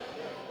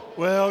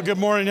Well, good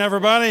morning,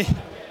 everybody.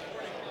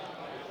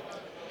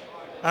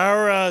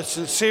 Our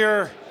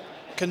sincere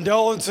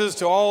condolences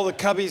to all the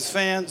Cubbies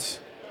fans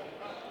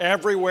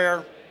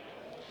everywhere.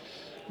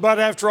 But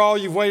after all,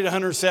 you've waited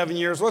 107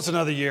 years. What's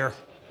another year?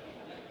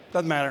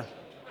 Doesn't matter.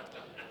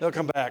 They'll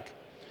come back.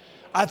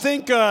 I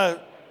think, I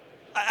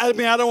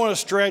don't want to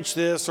stretch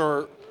this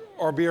or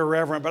be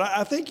irreverent, but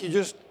I think you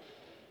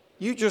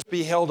just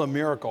beheld a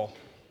miracle.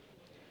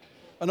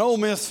 An Ole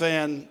Miss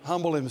fan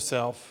humbled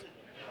himself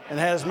and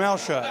had his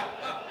mouth shut.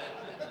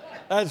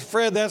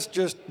 Fred,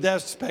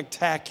 that's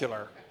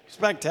spectacular.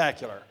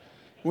 Spectacular.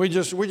 We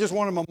just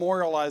want to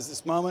memorialize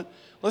this moment.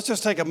 Let's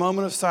just take a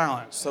moment of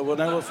silence so we'll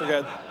never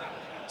forget.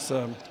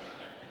 So,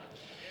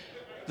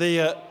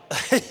 the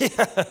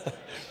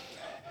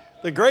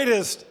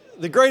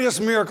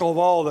greatest miracle of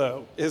all,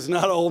 though, is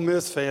not Ole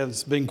Miss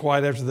fans being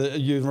quiet after the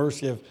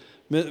University of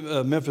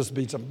Memphis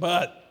beats them,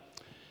 but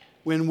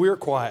when we're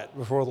quiet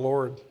before the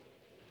Lord,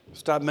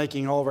 stop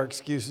making all of our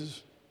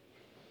excuses,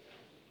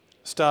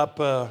 stop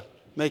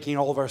making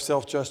all of our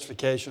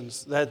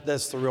self-justifications.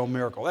 That's the real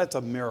miracle. That's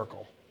a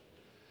miracle.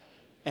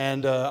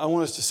 And I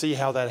want us to see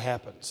how that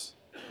happens.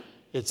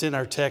 It's in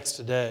our text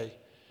today.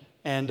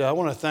 And I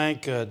want to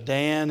thank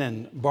Dan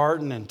and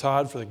Barton and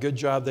Todd for the good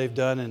job they've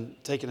done in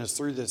taking us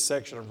through this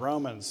section of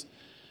Romans.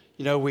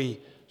 You know, we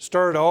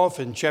started off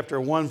in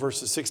chapter 1,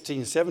 verses 16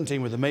 and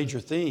 17 with a major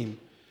theme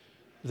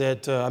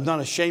that I'm not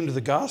ashamed of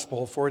the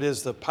gospel, for it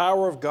is the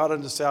power of God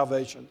unto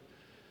salvation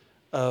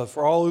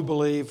for all who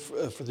believe,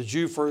 for the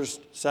Jew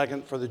first,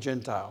 second for the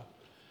Gentile.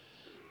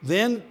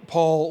 Then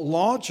Paul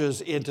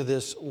launches into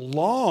this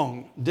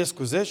long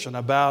disquisition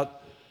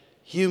about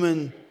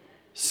human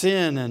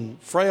sin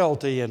and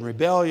frailty and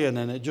rebellion,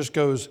 and it just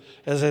goes,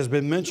 as has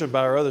been mentioned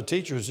by our other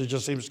teachers, it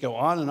just seems to go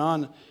on and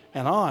on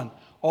and on,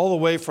 all the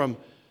way from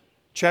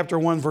chapter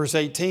 1, verse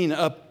 18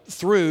 up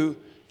through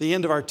the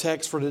end of our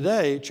text for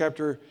today,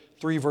 chapter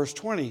 3, verse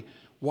 20.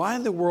 Why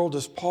in the world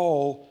does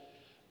Paul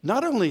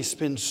not only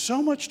spend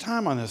so much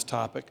time on this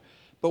topic,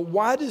 but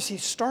why does he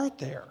start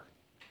there?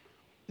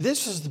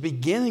 This is the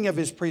beginning of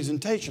his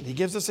presentation. He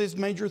gives us his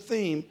major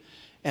theme,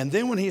 and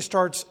then when he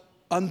starts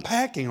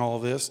unpacking all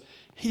of this,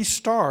 he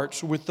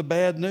starts with the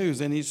bad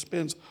news, and he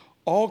spends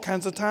all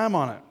kinds of time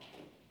on it.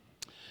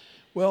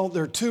 Well,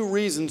 there are two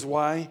reasons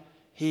why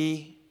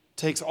he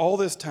takes all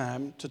this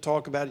time to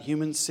talk about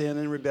human sin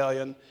and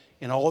rebellion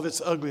in all of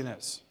its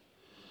ugliness.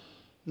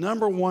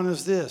 Number one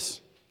is this,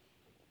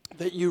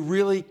 that you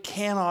really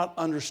cannot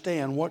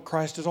understand what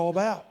Christ is all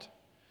about.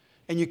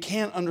 And you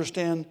can't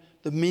understand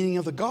the meaning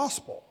of the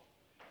gospel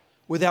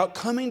without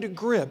coming to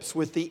grips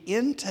with the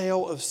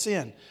entail of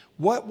sin.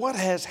 What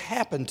has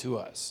happened to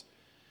us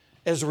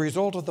as a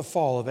result of the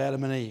fall of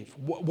Adam and Eve?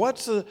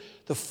 What's the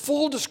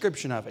full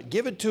description of it?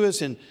 Give it to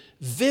us in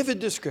vivid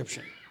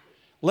description.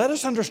 Let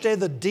us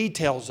understand the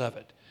details of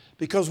it.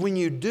 Because when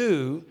you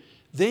do,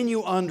 then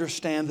you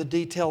understand the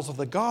details of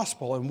the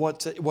gospel and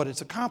what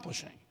it's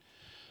accomplishing.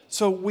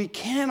 So we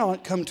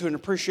cannot come to an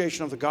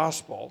appreciation of the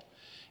gospel,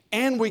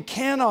 and we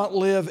cannot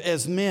live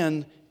as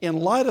men in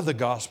light of the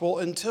gospel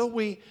until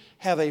we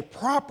have a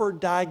proper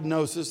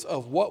diagnosis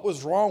of what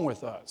was wrong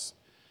with us.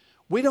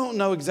 We don't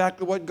know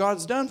exactly what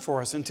God's done for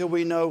us until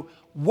we know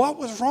what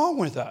was wrong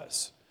with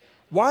us.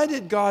 Why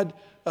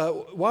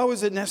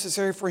was it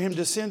necessary for him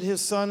to send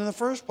his son in the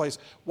first place?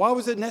 Why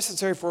was it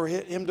necessary for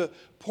him to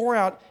pour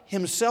out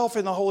himself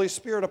in the Holy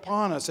Spirit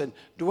upon us and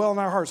dwell in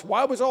our hearts?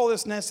 Why was all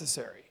this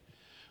necessary?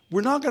 We're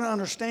not going to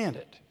understand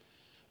it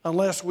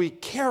unless we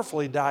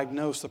carefully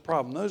diagnose the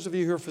problem. Those of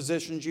you who are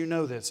physicians, you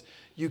know this.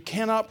 You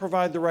cannot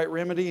provide the right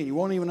remedy, and you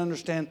won't even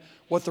understand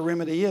what the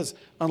remedy is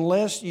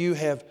unless you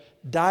have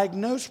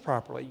diagnosed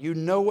properly. You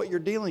know what you're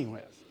dealing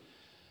with.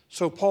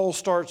 So Paul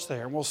starts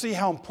there, and we'll see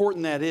how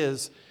important that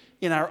is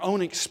in our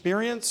own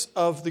experience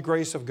of the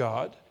grace of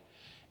God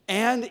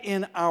and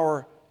in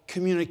our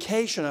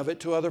communication of it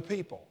to other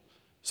people.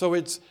 So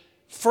it's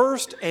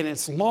first and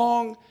it's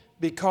long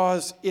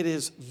because it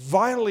is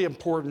vitally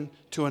important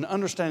to an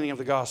understanding of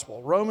the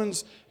gospel.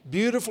 Romans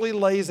beautifully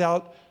lays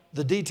out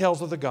the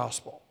details of the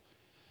gospel.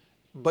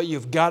 But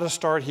you've got to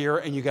start here,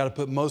 and you've got to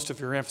put most of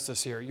your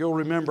emphasis here. You'll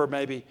remember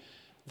maybe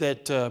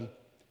that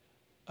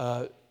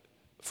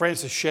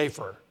Francis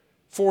Schaeffer,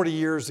 40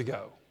 years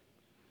ago,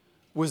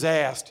 was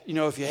asked,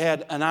 if you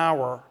had an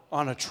hour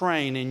on a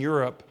train in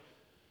Europe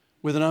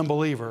with an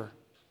unbeliever,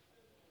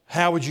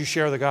 how would you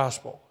share the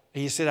gospel?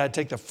 And he said, I'd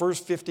take the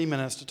first 50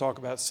 minutes to talk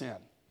about sin.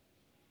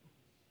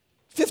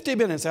 50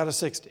 minutes out of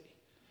 60.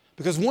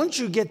 Because once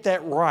you get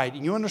that right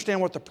and you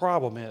understand what the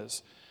problem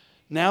is,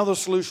 now the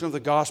solution of the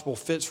gospel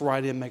fits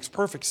right in, makes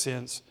perfect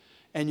sense,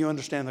 and you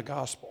understand the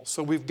gospel.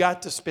 So we've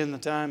got to spend the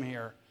time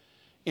here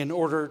in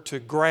order to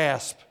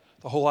grasp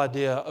the whole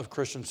idea of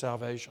Christian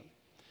salvation.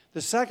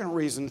 The second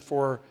reason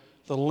for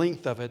the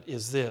length of it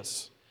is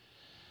this.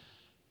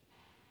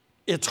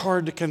 It's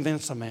hard to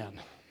convince a man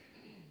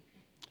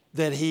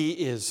that he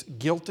is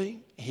guilty,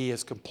 he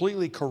is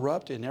completely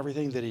corrupt in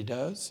everything that he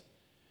does,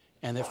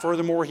 and that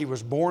furthermore he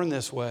was born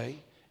this way,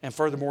 and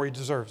furthermore he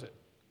deserves it.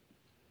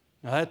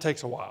 Now that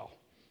takes a while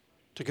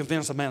to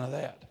convince a man of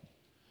that.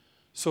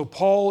 So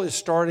Paul is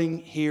starting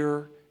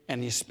here,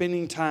 and he's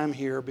spending time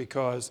here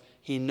because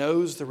he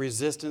knows the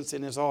resistance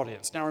in his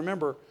audience. Now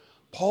remember,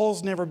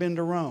 Paul's never been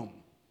to Rome.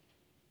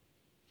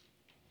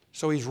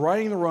 So he's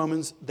writing the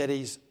Romans that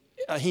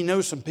he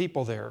knows some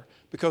people there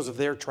because of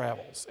their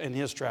travels and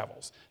his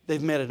travels.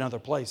 They've met in other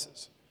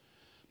places.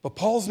 But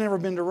Paul's never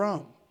been to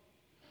Rome.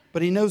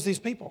 But he knows these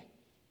people.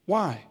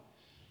 Why?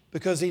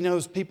 Because he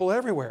knows people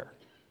everywhere.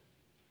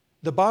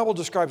 The Bible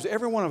describes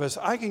every one of us.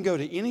 I can go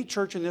to any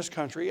church in this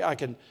country. I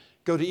can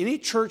go to any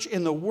church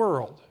in the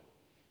world,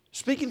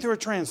 speaking through a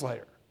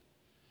translator.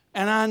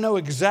 And I know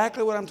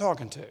exactly what I'm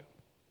talking to.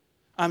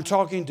 I'm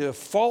talking to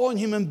fallen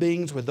human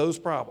beings with those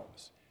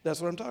problems. That's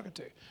what I'm talking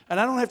to. And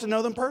I don't have to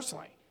know them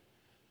personally.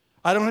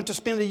 I don't have to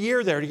spend a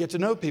year there to get to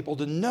know people,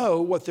 to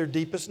know what their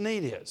deepest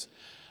need is.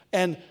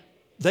 And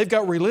they've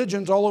got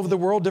religions all over the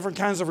world, different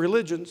kinds of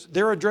religions.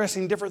 They're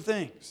addressing different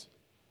things.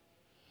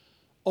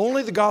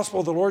 Only the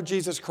gospel of the Lord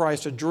Jesus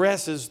Christ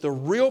addresses the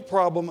real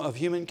problem of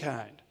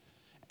humankind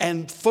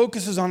and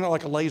focuses on it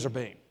like a laser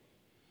beam.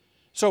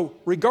 So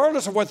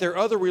regardless of what their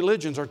other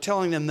religions are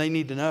telling them they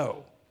need to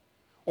know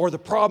or the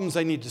problems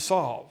they need to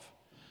solve,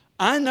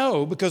 I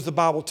know, because the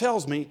Bible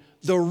tells me,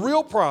 the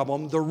real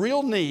problem, the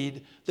real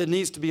need that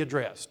needs to be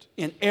addressed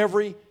in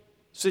every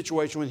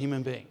situation with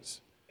human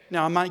beings.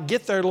 Now, I might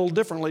get there a little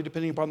differently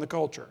depending upon the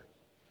culture.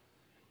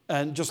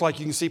 And just like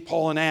you can see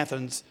Paul in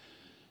Athens,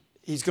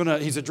 he's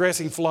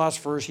addressing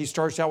philosophers. He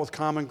starts out with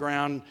common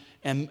ground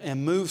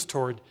and moves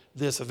toward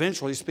this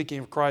eventually, speaking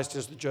of Christ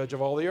as the judge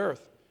of all the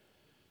earth.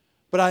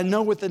 But I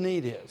know what the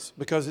need is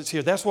because it's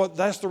here.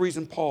 That's the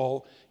reason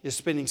Paul is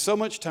spending so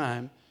much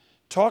time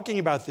talking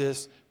about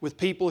this with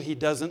people he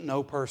doesn't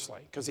know personally,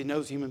 because he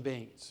knows human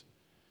beings.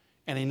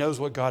 And he knows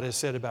what God has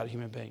said about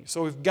human beings.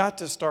 So we've got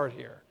to start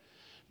here.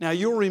 Now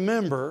you'll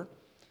remember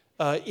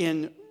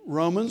in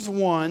Romans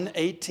 1,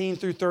 18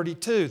 through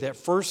 32, that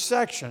first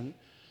section,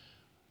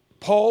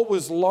 Paul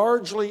was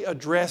largely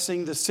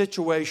addressing the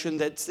situation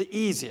that's the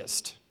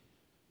easiest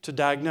to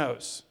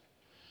diagnose,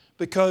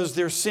 because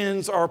their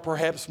sins are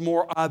perhaps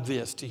more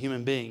obvious to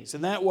human beings.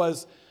 And that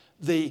was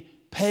the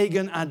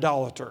pagan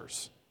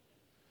idolaters.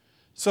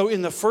 So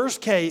in the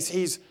first case,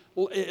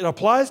 it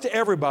applies to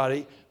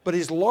everybody, but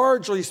he's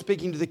largely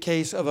speaking to the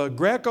case of a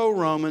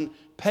Greco-Roman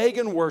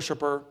pagan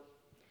worshiper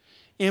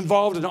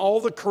involved in all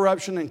the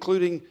corruption,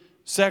 including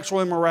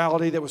sexual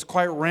immorality that was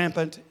quite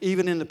rampant,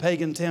 even in the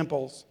pagan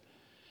temples.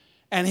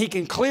 And he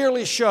can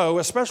clearly show,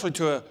 especially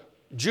to a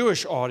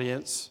Jewish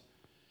audience,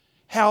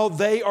 how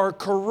they are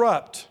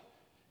corrupt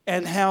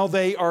and how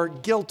they are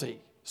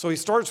guilty. So he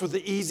starts with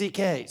the easy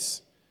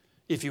case,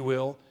 if you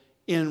will,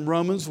 in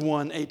Romans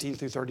 1, 18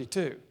 through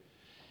 32.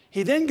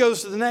 He then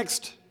goes to the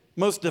next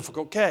most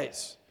difficult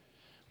case,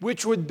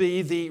 which would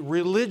be the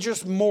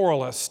religious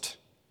moralist.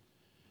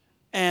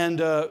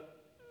 And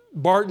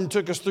Barton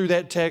took us through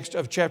that text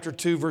of chapter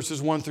 2,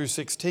 verses 1 through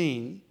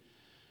 16,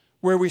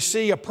 where we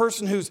see a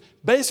person who's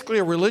basically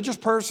a religious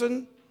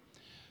person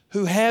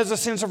who has a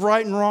sense of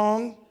right and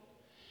wrong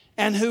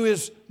and who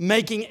is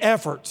making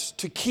efforts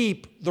to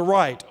keep the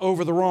right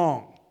over the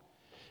wrong,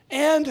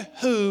 and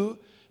who,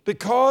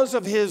 because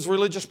of his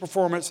religious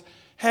performance,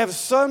 have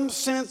some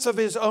sense of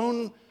his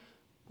own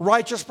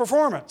righteous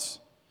performance.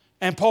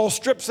 And Paul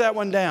strips that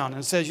one down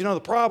and says, the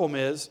problem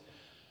is,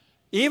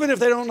 even if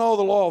they don't know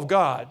the law of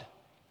God,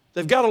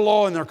 they've got a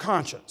law in their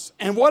conscience.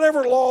 And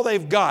whatever law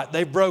they've got,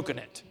 they've broken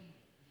it.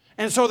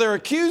 And so they're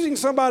accusing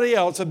somebody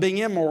else of being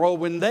immoral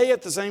when they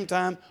at the same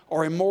time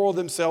are immoral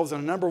themselves in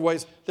a number of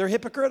ways. They're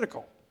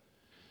hypocritical.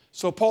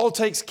 So Paul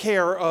takes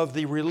care of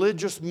the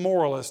religious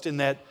moralist in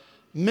that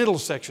middle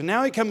section.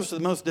 Now he comes to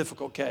the most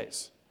difficult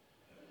case.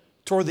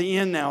 Toward the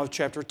end now of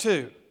chapter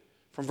 2,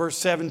 from verse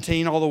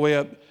 17 all the way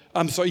up,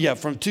 from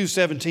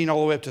 2:17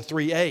 all the way up to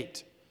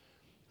 3:8.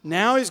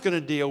 Now he's going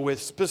to deal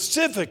with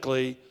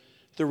specifically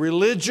the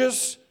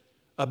religious,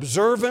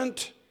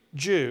 observant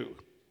Jew.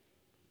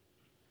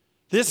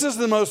 This is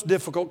the most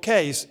difficult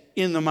case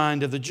in the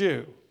mind of the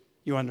Jew,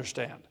 you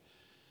understand.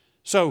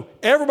 So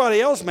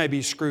everybody else may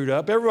be screwed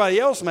up, everybody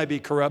else may be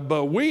corrupt,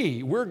 but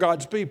we're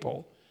God's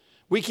people.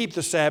 We keep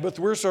the Sabbath,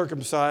 we're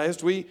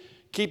circumcised, we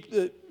keep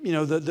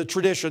the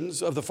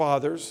traditions of the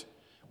fathers.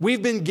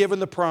 We've been given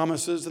the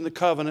promises and the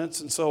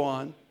covenants and so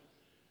on.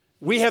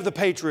 We have the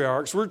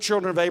patriarchs. We're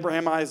children of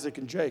Abraham, Isaac,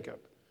 and Jacob.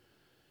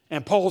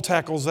 And Paul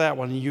tackles that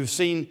one, and you've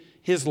seen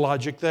his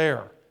logic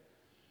there.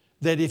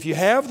 That if you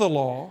have the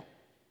law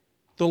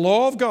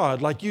of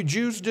God, like you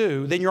Jews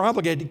do, then you're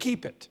obligated to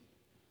keep it.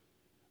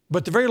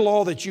 But the very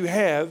law that you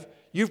have,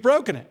 you've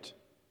broken it.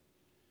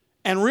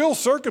 And real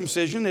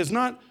circumcision is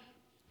not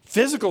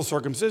physical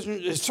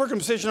circumcision, it's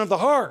circumcision of the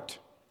heart.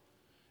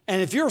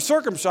 And if you're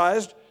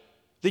circumcised,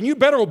 then you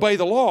better obey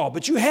the law.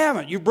 But you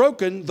haven't. You've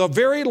broken the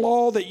very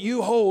law that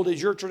you hold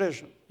as your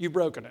tradition. You've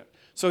broken it.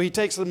 So he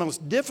takes the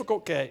most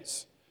difficult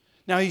case.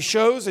 Now he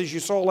shows, as you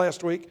saw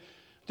last week,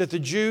 that the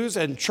Jews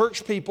and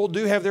church people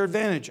do have their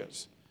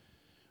advantages.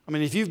 I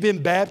mean, if you've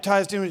been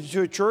baptized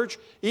into a church,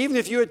 even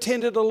if you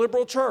attended a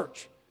liberal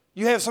church,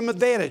 you have some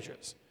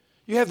advantages.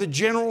 You have the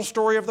general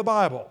story of the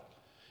Bible.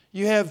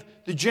 You have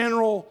the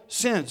general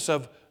sense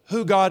of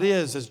who God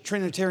is as a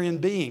Trinitarian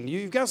being.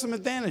 You've got some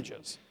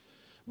advantages.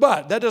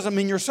 But that doesn't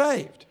mean you're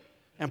saved.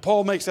 And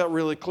Paul makes that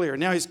really clear.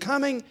 Now he's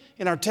coming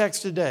in our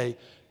text today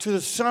to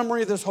the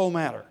summary of this whole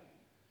matter.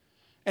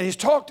 And he's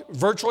talked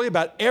virtually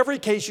about every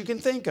case you can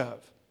think of.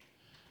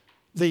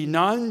 The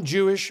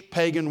non-Jewish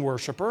pagan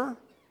worshiper,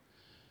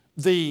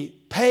 the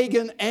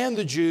pagan and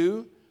the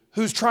Jew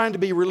who's trying to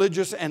be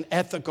religious and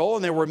ethical,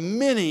 and there were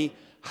many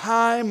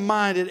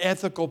high-minded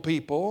ethical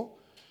people.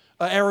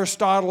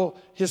 Aristotle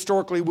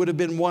historically would have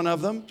been one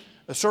of them.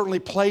 Certainly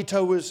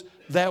Plato was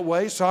that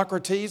way.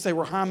 Socrates, they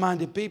were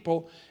high-minded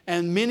people,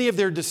 and many of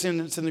their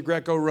descendants in the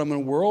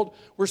Greco-Roman world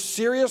were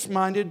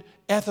serious-minded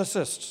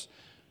ethicists.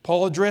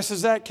 Paul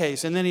addresses that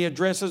case, and then he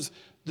addresses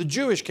the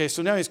Jewish case.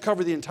 So now he's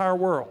covered the entire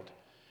world.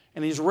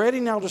 And he's ready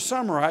now to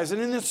summarize,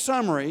 and in this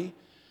summary,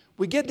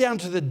 we get down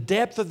to the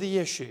depth of the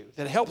issue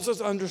that helps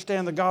us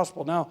understand the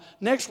gospel. Now,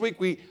 next week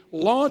we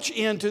launch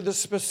into the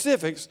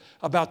specifics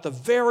about the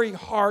very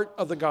heart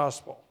of the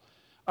gospel.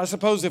 I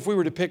suppose if we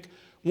were to pick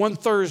one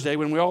Thursday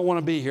when we all want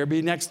to be here, it'd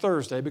be next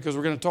Thursday, because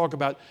we're going to talk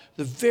about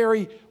the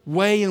very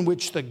way in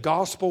which the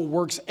gospel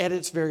works at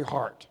its very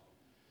heart.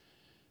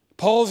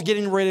 Paul's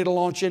getting ready to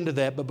launch into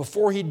that, but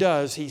before he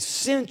does, he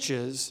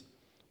cinches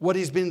what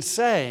he's been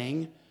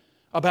saying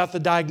about the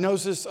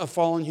diagnosis of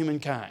fallen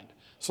humankind.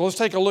 So let's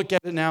take a look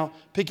at it now,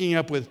 picking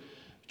up with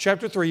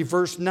chapter 3,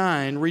 verse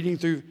 9, reading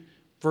through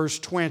verse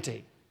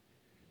 20.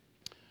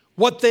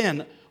 What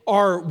then?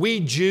 Are we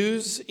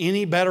Jews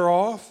any better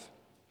off?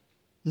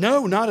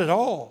 No, not at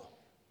all.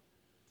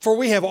 For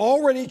we have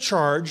already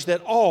charged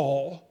that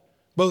all,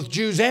 both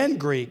Jews and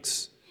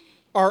Greeks,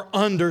 are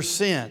under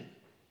sin.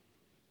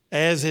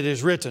 As it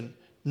is written,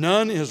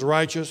 none is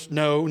righteous,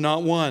 no,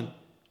 not one.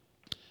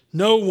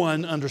 No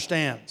one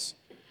understands.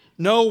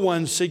 No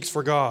one seeks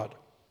for God.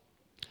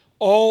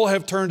 All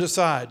have turned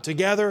aside.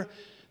 Together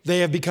they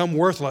have become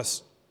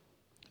worthless.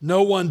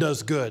 No one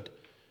does good,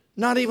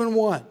 not even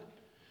one.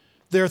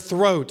 Their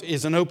throat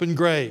is an open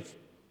grave.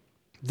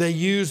 They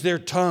use their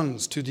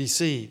tongues to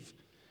deceive.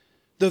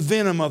 The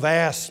venom of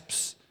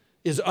asps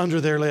is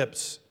under their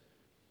lips.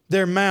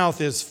 Their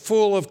mouth is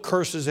full of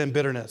curses and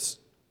bitterness.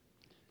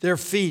 Their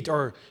feet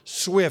are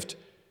swift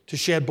to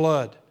shed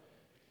blood.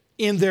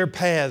 In their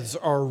paths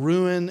are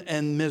ruin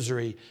and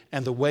misery,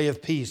 and the way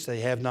of peace they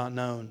have not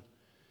known.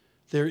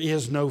 There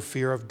is no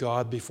fear of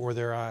God before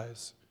their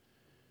eyes.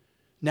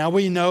 Now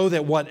we know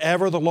that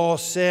whatever the law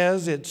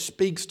says, it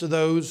speaks to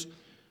those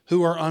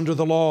who are under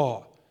the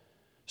law,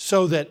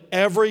 so that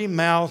every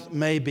mouth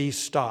may be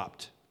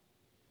stopped,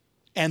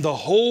 and the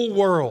whole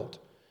world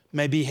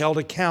may be held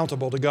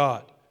accountable to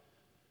God.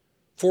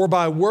 For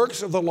by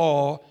works of the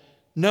law,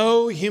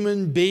 no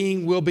human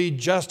being will be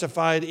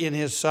justified in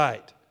his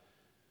sight,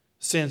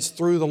 since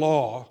through the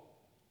law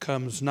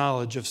comes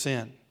knowledge of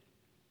sin.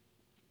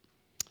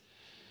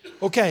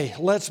 Okay,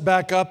 let's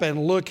back up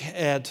and look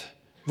at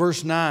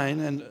verse 9,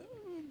 and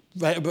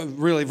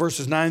really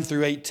verses 9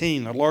 through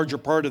 18, a larger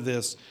part of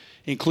this,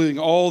 including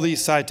all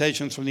these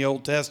citations from the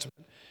Old Testament.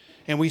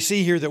 And we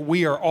see here that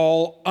we are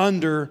all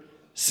under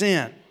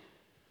sin.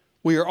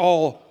 We are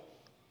all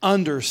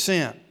under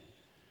sin.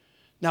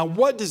 Now,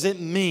 what does it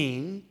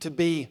mean to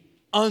be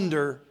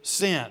under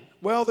sin?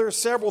 Well, there are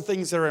several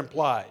things that are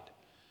implied.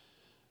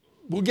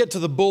 We'll get to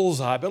the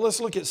bullseye, but let's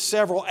look at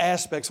several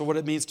aspects of what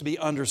it means to be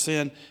under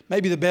sin.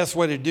 Maybe the best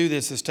way to do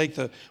this is take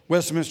the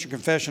Westminster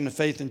Confession of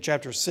Faith in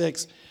chapter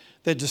 6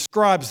 that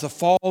describes the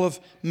fall of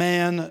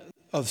man,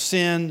 of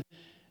sin,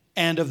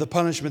 and of the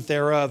punishment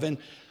thereof. And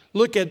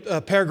look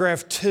at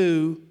paragraph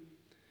 2,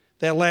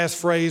 that last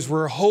phrase,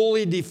 we're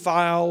wholly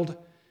defiled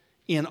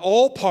in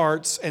all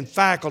parts and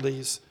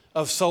faculties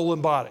of soul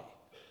and body.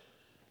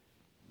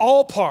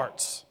 All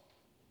parts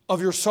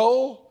of your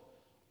soul,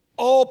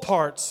 all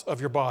parts of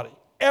your body,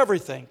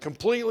 everything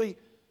completely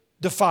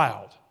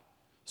defiled.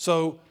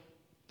 So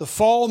the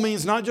fall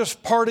means not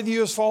just part of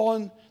you has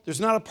fallen. There's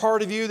not a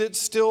part of you that's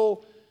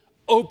still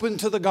open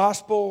to the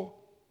gospel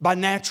by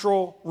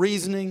natural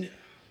reasoning.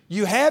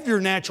 You have your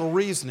natural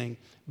reasoning,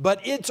 but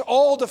it's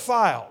all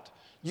defiled.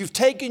 You've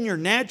taken your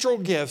natural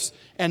gifts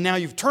and now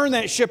you've turned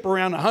that ship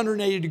around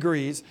 180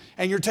 degrees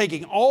and you're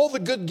taking all the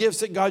good gifts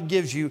that God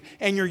gives you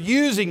and you're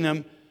using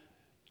them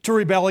to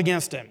rebel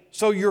against Him.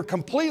 So you're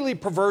completely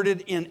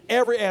perverted in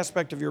every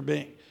aspect of your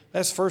being.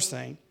 That's the first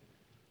thing.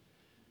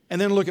 And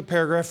then look at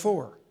paragraph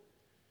 4.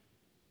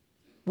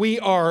 We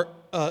are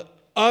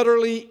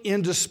utterly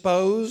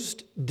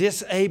indisposed,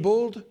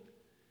 disabled,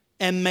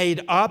 and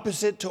made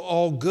opposite to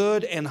all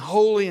good and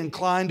wholly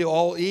inclined to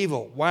all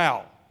evil.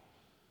 Wow.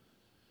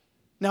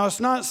 Now, it's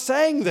not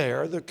saying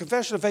there, the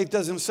Confession of Faith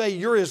doesn't say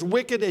you're as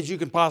wicked as you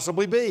can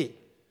possibly be.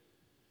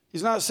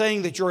 He's not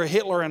saying that you're a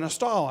Hitler and a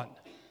Stalin.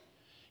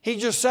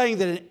 He's just saying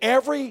that in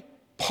every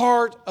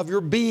part of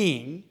your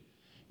being,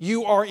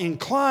 you are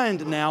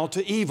inclined now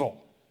to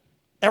evil.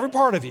 Every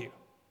part of you.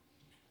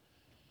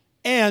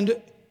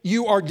 And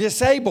you are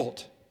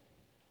disabled.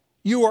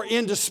 You are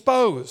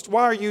indisposed.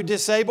 Why are you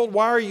disabled?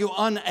 Why are you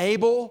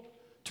unable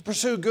to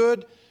pursue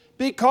good?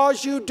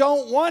 Because you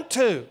don't want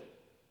to.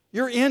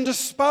 You're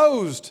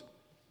indisposed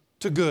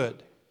to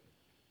good.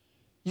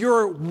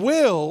 Your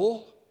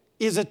will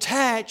is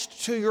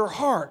attached to your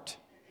heart,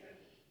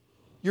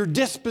 your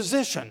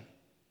disposition.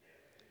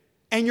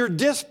 And your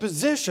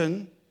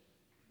disposition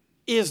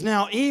is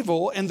now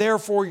evil, and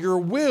therefore your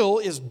will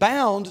is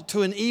bound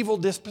to an evil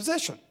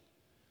disposition.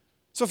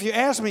 So if you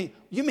ask me,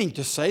 you mean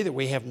to say that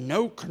we have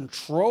no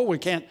control? We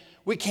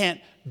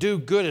can't do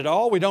good at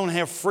all? We don't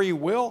have free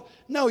will?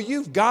 No,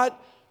 you've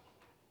got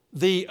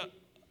the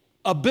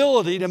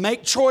ability to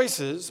make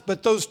choices,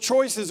 but those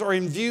choices are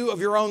in view of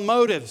your own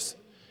motives.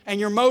 And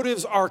your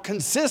motives are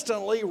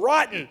consistently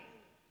rotten.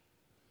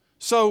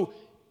 So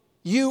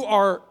you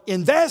are,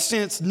 in that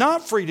sense,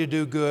 not free to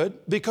do good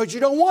because you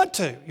don't want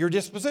to. Your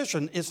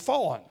disposition is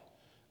fallen.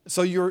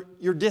 So you're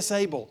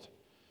disabled.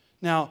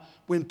 Now,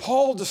 when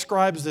Paul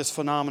describes this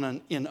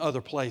phenomenon in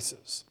other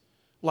places,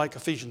 like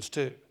Ephesians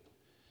 2,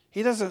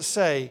 he doesn't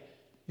say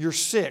you're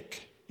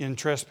sick in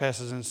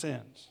trespasses and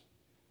sins.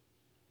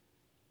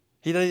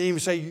 He doesn't even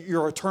say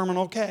you're a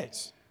terminal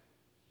case.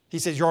 He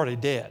says you're already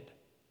dead.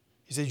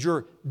 He says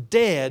you're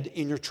dead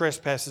in your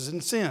trespasses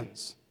and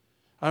sins.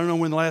 I don't know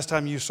when the last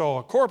time you saw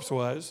a corpse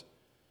was,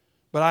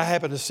 but I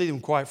happen to see them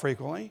quite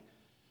frequently.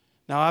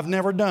 Now, I've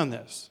never done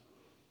this,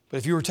 but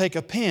if you were to take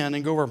a pen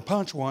and go over and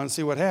punch one and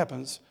see what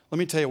happens, let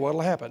me tell you what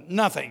will happen.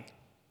 Nothing.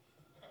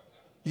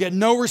 You get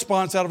no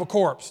response out of a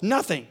corpse.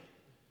 Nothing.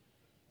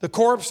 The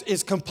corpse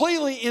is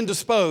completely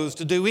indisposed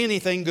to do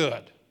anything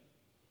good.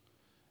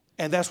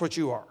 And that's what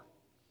you are,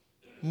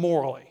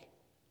 morally.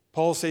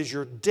 Paul says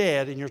you're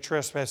dead in your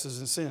trespasses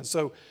and sins.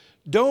 So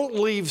don't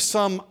leave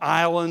some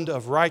island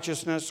of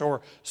righteousness or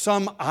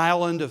some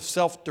island of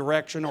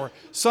self-direction or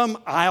some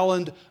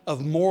island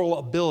of moral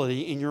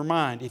ability in your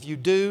mind. If you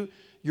do,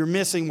 you're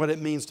missing what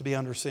it means to be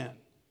under sin.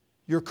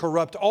 You're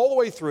corrupt all the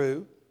way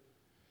through,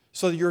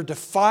 so that you're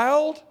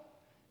defiled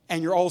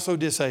and you're also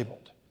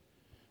disabled.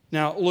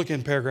 Now, look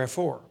in paragraph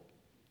 4.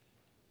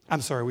 I'm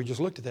sorry, we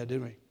just looked at that,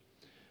 didn't we?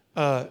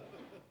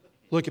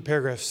 Look at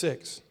paragraph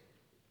 6.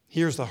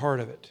 Here's the heart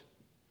of it.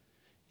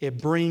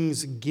 It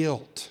brings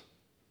guilt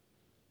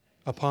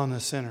upon the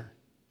sinner.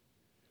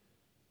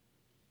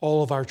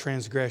 All of our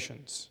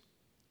transgressions.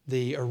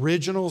 The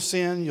original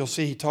sin, you'll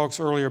see he talks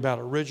earlier about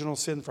original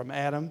sin from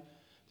Adam.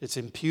 It's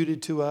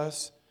imputed to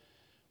us.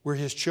 We're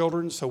his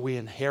children, so we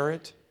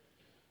inherit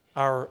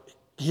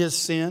his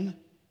sin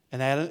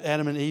and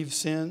Adam and Eve's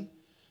sin.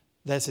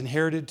 That's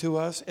inherited to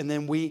us. And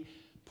then we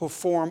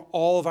perform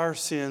all of our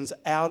sins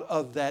out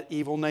of that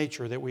evil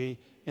nature that we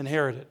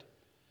inherited.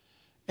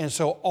 And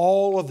so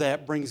all of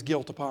that brings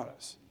guilt upon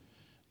us.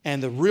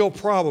 And the real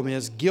problem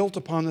is guilt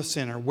upon the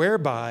sinner,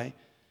 whereby,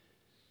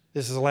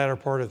 this is the latter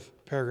part of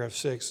paragraph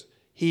 6,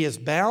 he is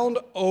bound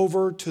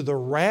over to the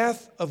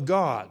wrath of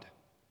God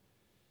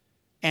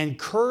and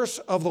curse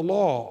of the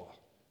law,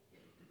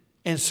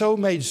 and so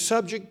made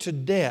subject to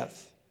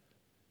death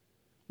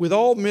with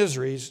all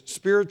miseries,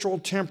 spiritual,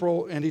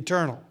 temporal, and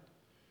eternal.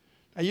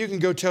 Now you can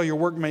go tell your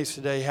workmates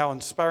today how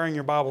inspiring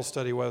your Bible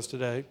study was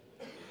today.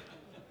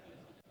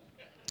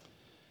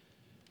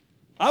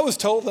 I was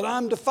told that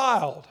I'm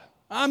defiled,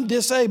 I'm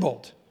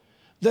disabled,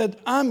 that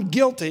I'm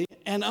guilty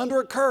and under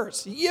a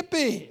curse.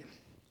 Yippee!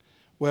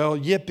 Well,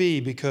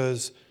 yippee,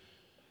 because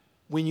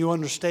when you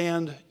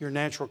understand your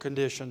natural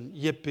condition,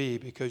 yippee,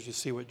 because you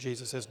see what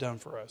Jesus has done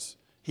for us.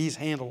 He's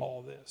handled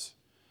all this.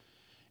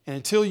 And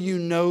until you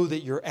know that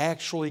you're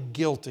actually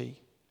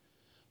guilty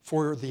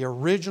for the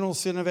original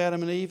sin of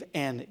Adam and Eve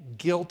and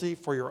guilty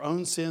for your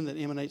own sin that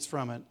emanates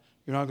from it,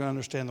 you're not going to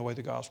understand the way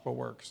the gospel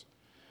works.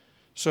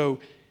 So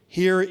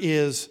here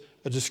is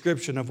a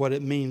description of what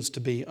it means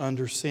to be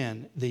under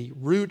sin. The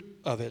root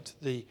of it,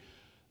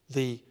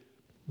 the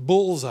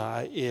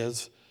bullseye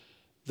is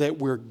that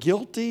we're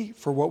guilty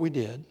for what we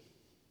did,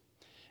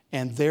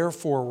 and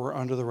therefore we're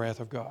under the wrath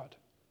of God.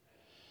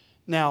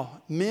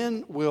 Now,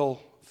 men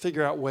will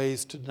figure out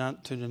ways to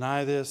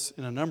deny this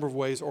in a number of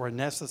ways, or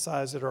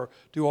anesthetize it, or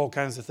do all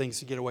kinds of things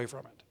to get away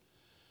from it.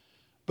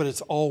 But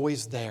it's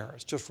always there.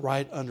 It's just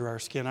right under our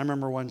skin. I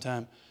remember one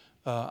time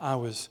I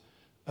was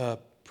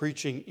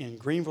preaching in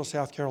Greenville,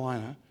 South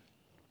Carolina.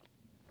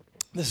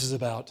 This is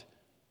about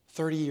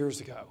 30 years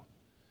ago.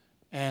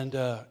 And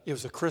it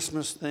was a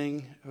Christmas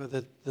thing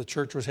that the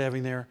church was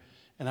having there,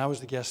 and I was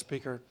the guest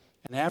speaker.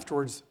 And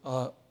afterwards,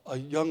 a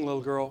young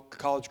little girl, a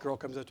college girl,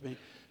 comes up to me.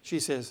 She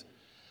says,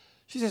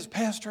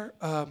 Pastor,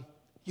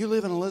 you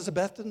live in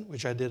Elizabethton?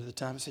 Which I did at the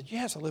time. I said,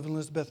 yes, I live in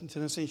Elizabethton,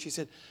 Tennessee. And she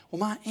said, well,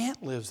 my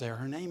aunt lives there.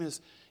 Her name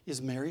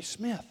is Mary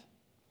Smith.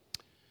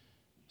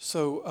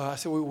 So I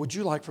said, well, would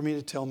you like for me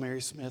to tell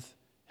Mary Smith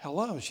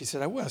hello? And she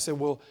said, I will. I said,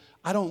 well,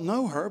 I don't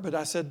know her, but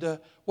I said,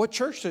 what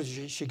church does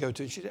she go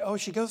to? And she said, oh,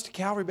 she goes to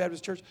Calvary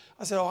Baptist Church.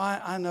 I said, oh,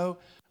 I know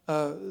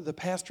the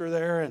pastor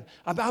there, and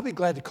I'll be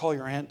glad to call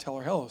your aunt and tell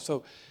her hello.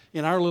 So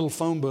in our little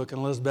phone book in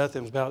Elizabeth,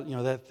 it was about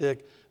that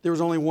thick. There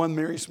was only one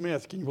Mary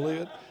Smith. Can you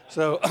believe it?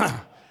 So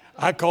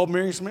I called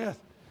Mary Smith.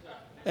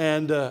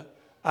 And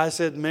I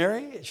said,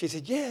 Mary? She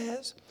said,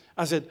 yes.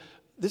 I said,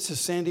 this is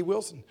Sandy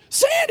Wilson.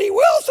 Sandy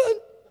Wilson!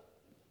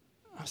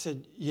 I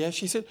said, yes.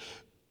 She said,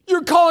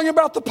 You're calling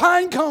about the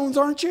pine cones,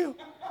 aren't you?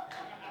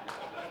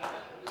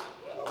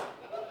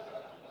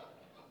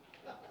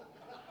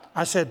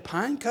 I said,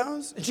 pine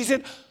cones? And she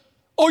said,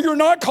 oh, you're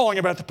not calling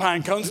about the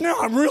pine cones. Now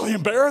I'm really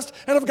embarrassed,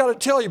 and I've got to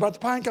tell you about the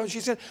pine cones.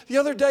 She said, the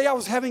other day I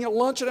was having a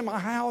luncheon at my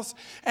house,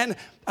 and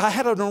I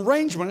had an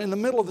arrangement in the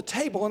middle of the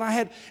table, and I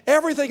had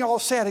everything all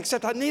set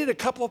except I needed a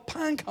couple of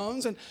pine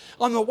cones. And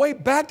on the way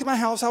back to my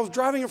house, I was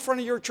driving in front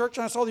of your church,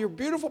 and I saw your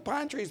beautiful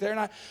pine trees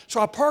there. So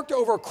I parked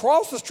over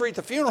across the street,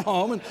 the funeral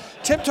home, and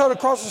tiptoed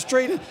across the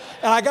street, and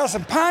I got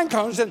some pine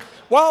cones. And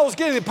while I was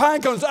getting the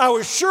pine cones, I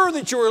was sure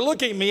that you were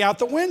looking at me out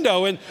the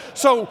window. And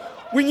so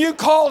when you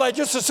called, I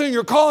just assumed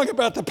you're calling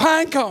about the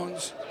pine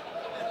cones.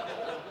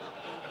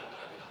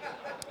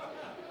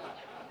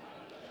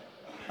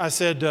 I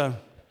said,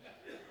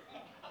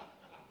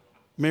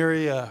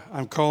 Mary,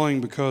 I'm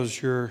calling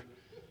because your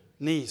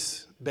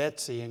niece,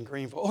 Betsy, in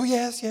Greenville. Oh,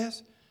 yes,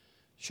 yes.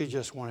 She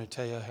just wanted to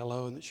tell you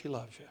hello and that she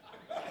loves you.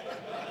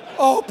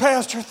 Oh,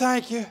 Pastor,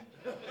 thank you.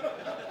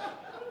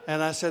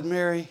 And I said,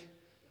 Mary,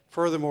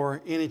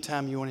 furthermore,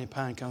 anytime you want any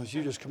pine cones,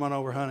 you just come on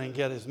over, honey, and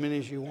get as many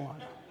as you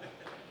want.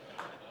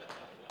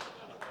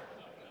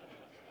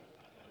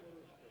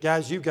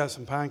 Guys, you've got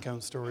some pine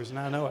cone stories, and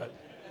I know it.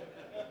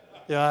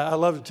 Yeah, I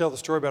love to tell the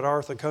story about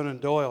Arthur Conan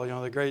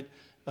Doyle, the great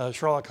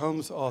Sherlock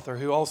Holmes author,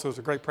 who also was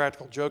a great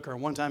practical joker.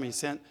 And one time he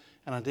sent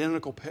an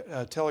identical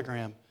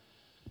telegram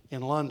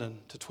in London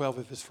to 12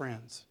 of his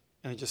friends.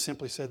 And he just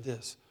simply said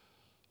this: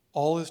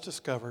 all is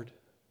discovered,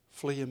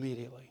 flee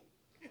immediately.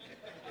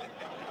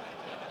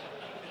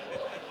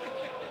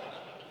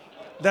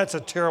 That's a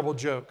terrible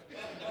joke.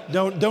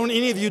 Don't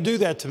any of you do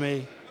that to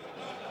me.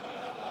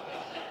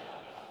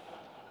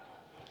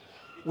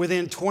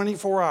 Within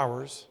 24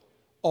 hours,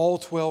 all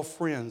 12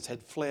 friends had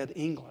fled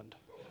England.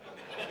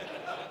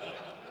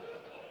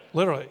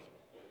 Literally.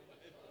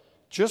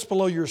 Just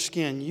below your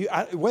skin,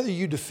 whether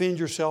you defend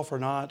yourself or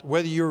not,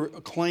 whether you're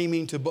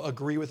claiming to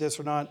agree with this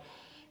or not,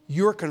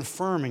 you're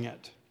confirming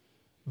it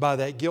by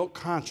that guilt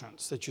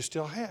conscience that you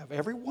still have.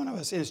 Every one of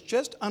us. And it's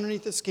just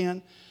underneath the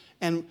skin.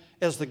 And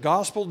as the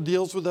gospel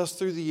deals with us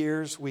through the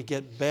years, we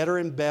get better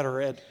and better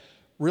at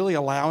really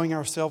allowing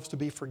ourselves to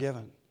be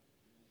forgiven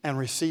and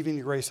receiving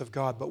the grace of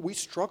God. But we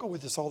struggle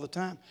with this all the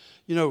time.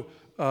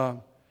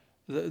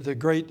 The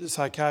great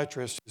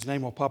psychiatrist, whose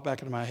name will pop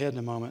back into my head in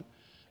a moment,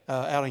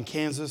 out in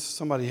Kansas,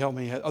 somebody help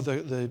me,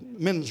 the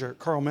Menninger,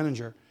 Carl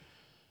Menninger.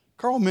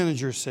 Carl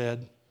Menninger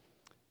said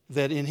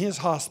that in his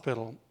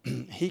hospital,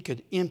 he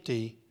could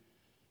empty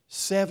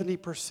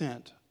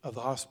 70% of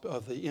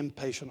the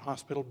inpatient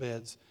hospital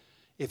beds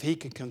if he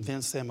could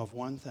convince them of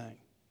one thing: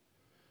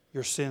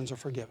 your sins are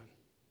forgiven.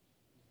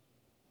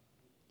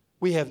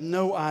 We have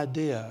no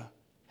idea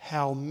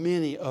how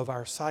many of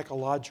our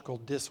psychological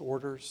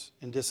disorders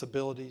and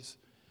disabilities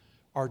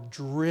are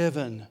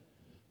driven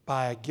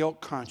by a guilt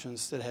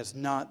conscience that has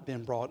not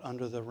been brought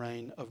under the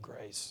reign of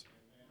grace.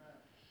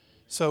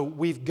 So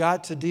we've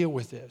got to deal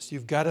with this.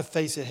 You've got to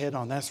face it head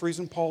on. That's the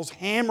reason Paul's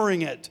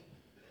hammering it.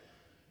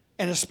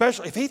 And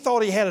especially if he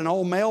thought he had an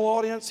all male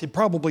audience, he'd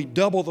probably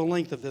double the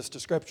length of this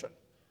description.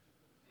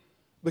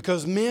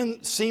 Because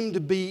men seem to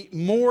be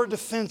more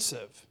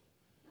defensive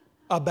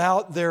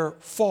about their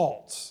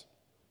faults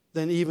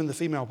than even the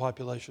female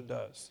population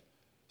does.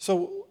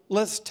 So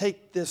let's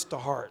take this to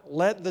heart.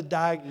 Let the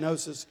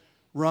diagnosis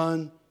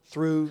run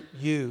through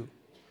you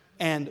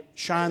and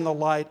shine the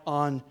light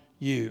on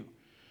you.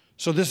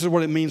 So this is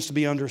what it means to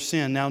be under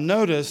sin. Now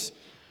notice,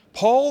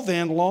 Paul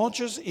then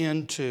launches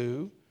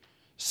into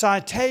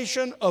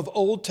citation of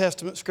Old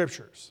Testament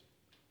scriptures.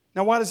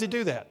 Now why does he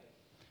do that?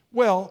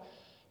 Well,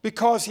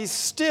 because he's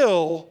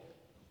still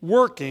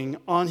working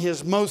on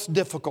his most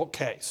difficult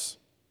case.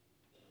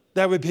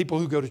 That would be people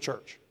who go to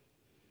church.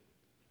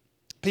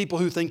 People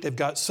who think they've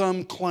got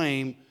some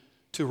claim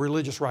to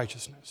religious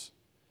righteousness.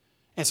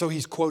 And so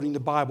he's quoting the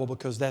Bible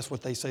because that's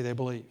what they say they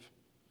believe.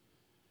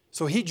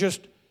 So he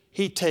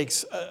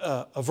takes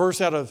a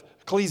verse out of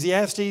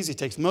Ecclesiastes. He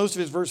takes most of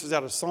his verses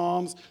out of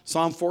Psalms,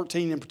 Psalm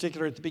 14 in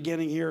particular at the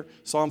beginning here,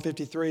 Psalm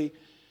 53.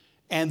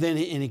 And then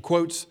he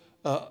quotes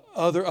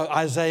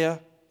Isaiah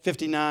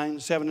 59,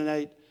 7 and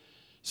 8.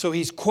 So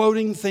he's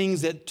quoting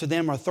things that to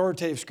them are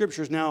authoritative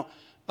scriptures. Now,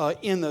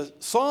 in the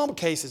Psalm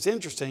case, it's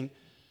interesting.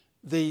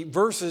 The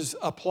verses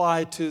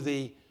apply to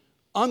the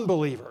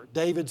unbeliever.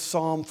 David's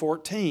Psalm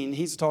 14,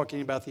 he's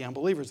talking about the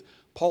unbelievers.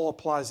 Paul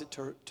applies it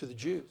to the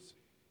Jews.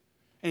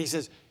 And he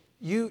says,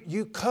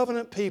 you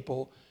covenant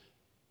people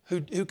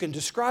who can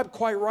describe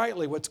quite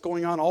rightly what's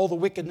going on, all the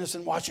wickedness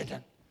in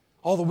Washington,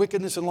 all the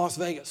wickedness in Las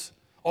Vegas,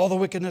 all the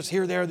wickedness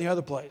here, there, and the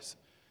other place.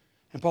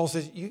 And Paul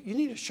says, you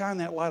need to shine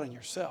that light on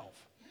yourself.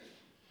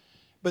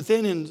 But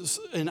then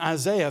in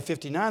Isaiah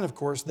 59, of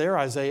course, there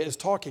Isaiah is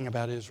talking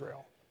about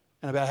Israel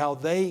and about how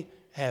they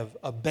have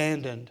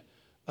abandoned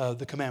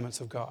the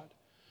commandments of God.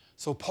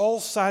 So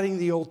Paul's citing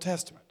the Old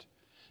Testament.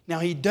 Now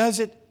he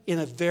does it in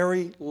a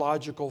very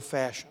logical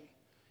fashion.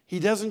 He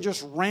doesn't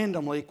just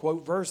randomly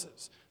quote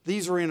verses.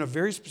 These are in a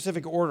very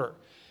specific order.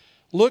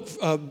 Look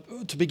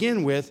to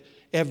begin with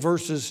at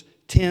verses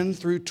 10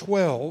 through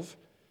 12.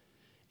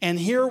 And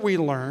here we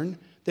learn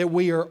that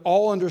we are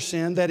all under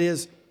sin. That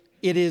is,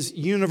 it is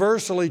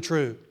universally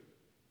true.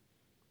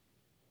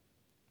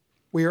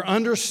 We are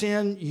under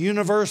sin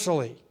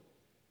universally.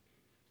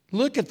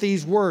 Look at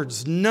these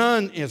words.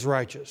 None is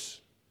righteous.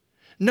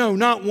 No,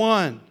 not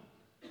one.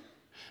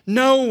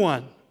 No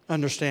one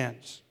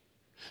understands.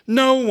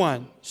 No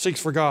one seeks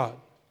for God.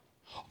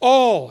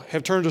 All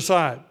have turned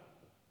aside.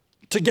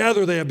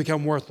 Together they have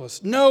become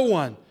worthless. No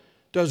one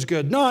does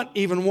good, not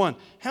even one.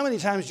 How many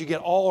times do you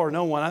get all or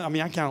no one? I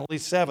mean, I count at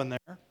least 7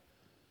 there.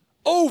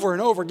 Over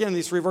and over again in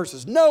these 3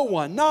 verses. No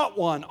one, not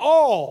one,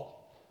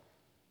 all.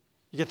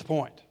 You get the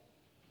point.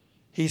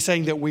 He's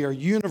saying that we are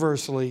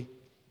universally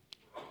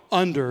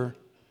under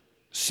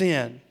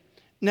sin.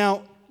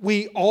 Now,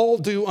 we all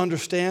do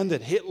understand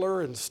that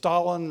Hitler and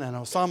Stalin and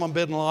Osama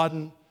bin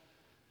Laden,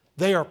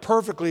 they are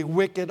perfectly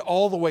wicked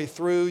all the way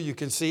through. You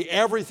can see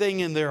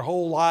everything in their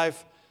whole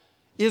life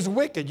is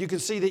wicked. You can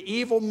see the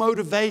evil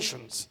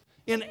motivations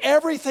in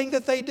everything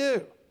that they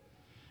do.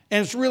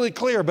 And it's really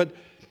clear. But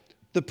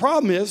the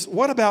problem is,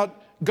 what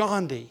about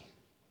Gandhi?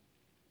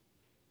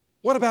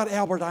 What about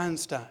Albert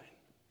Einstein?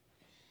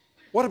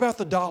 What about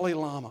the Dalai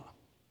Lama?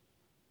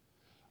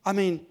 I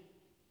mean,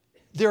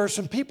 there are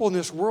some people in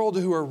this world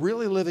who are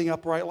really living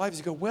upright lives.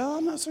 You go, well,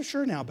 I'm not so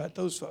sure now about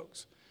those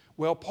folks.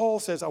 Well, Paul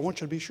says, I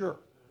want you to be sure.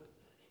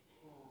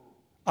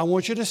 I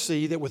want you to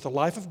see that with the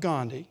life of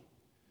Gandhi,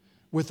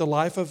 with the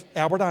life of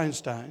Albert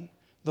Einstein,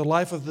 the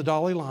life of the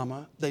Dalai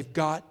Lama, they've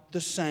got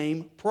the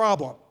same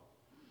problem.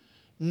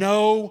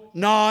 No,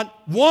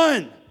 not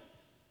one.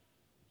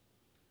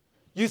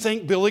 You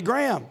think Billy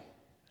Graham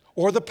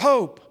or the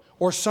Pope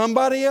or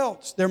somebody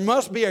else. There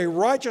must be a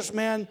righteous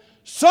man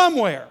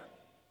somewhere.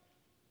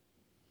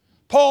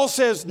 Paul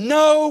says,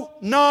 no,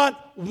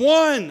 not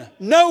one.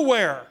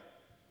 Nowhere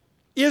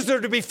is there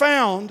to be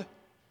found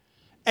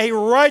a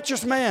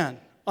righteous man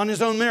on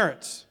his own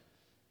merits.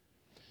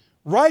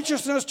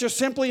 Righteousness just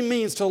simply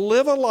means to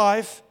live a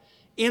life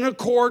in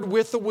accord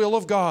with the will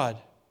of God,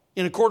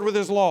 in accord with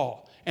His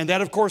law. And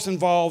that, of course,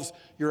 involves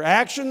your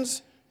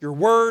actions, your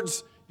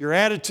words, your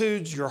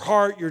attitudes, your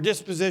heart, your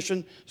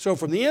disposition. So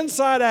from the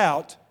inside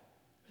out,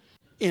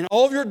 in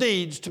all of your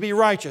deeds, to be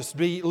righteous, to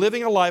be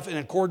living a life in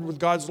accord with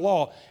God's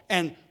law.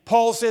 And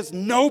Paul says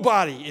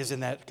nobody is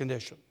in that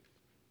condition.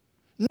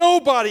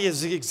 Nobody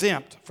is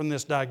exempt from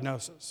this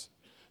diagnosis.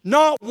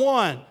 Not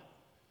one.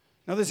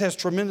 Now, this has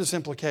tremendous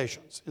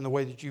implications in the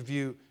way that you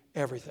view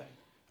everything,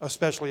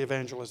 especially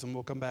evangelism.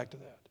 We'll come back to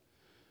that.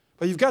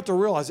 But you've got to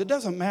realize it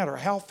doesn't matter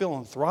how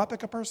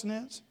philanthropic a person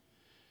is.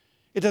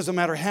 It doesn't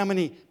matter how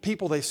many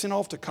people they sent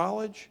off to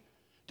college.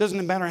 It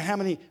doesn't matter how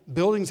many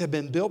buildings have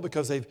been built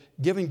because they've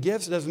given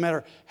gifts. It doesn't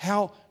matter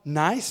how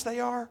nice they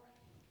are.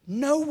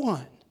 No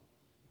one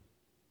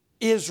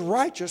is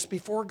righteous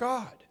before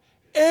God.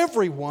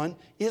 Everyone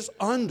is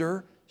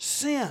under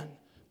sin.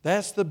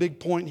 That's the big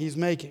point he's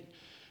making.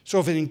 So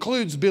if it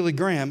includes Billy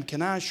Graham,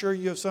 can I assure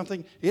you of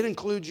something? It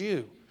includes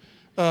you.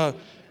 And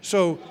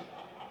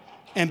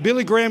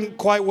Billy Graham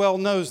quite well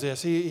knows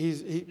this.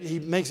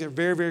 He makes it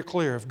very, very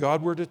clear. If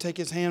God were to take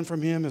His hand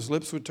from him, his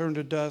lips would turn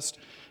to dust.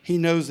 He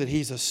knows that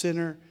he's a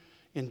sinner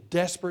in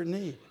desperate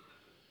need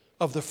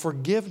of the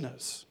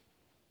forgiveness,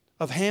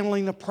 of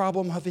handling the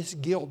problem of his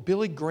guilt.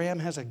 Billy Graham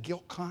has a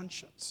guilt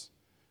conscience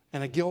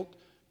and a guilt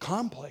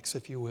complex,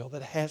 if you will,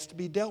 that has to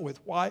be dealt with.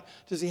 Why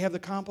does he have the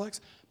complex?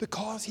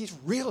 Because he's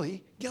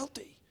really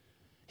guilty.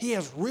 He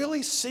has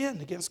really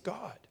sinned against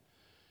God.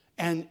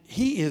 And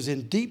he is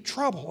in deep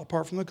trouble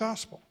apart from the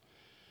gospel.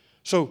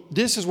 So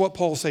this is what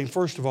Paul's saying.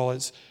 First of all,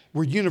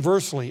 we're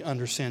universally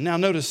under sin. Now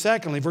notice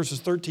secondly, verses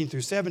 13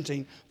 through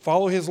 17,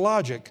 follow his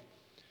logic.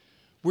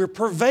 We're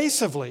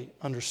pervasively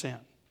under sin.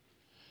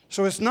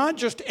 So it's not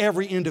just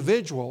every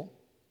individual,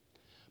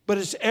 but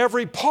it's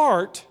every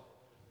part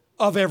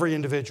of every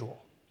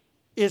individual.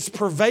 It's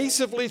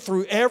pervasively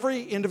through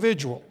every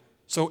individual.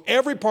 So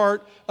every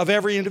part of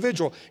every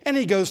individual. And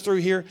he goes through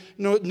here.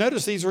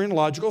 Notice these are in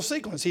logical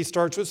sequence. He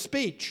starts with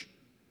speech.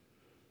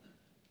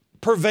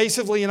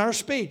 Pervasively in our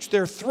speech.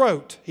 Their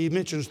throat. He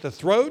mentions the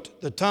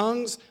throat, the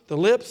tongues, the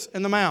lips,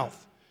 and the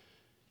mouth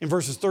in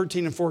verses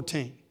 13 and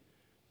 14.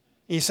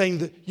 He's saying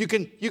that you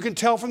can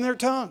tell from their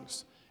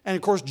tongues. And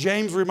of course,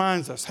 James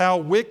reminds us how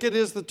wicked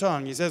is the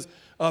tongue. He says,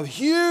 a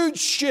huge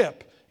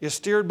ship is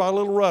steered by a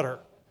little rudder.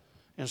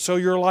 And so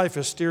your life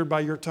is steered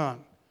by your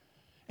tongue.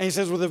 And he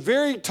says, with the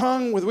very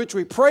tongue with which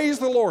we praise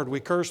the Lord, we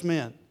curse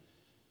men.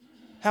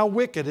 How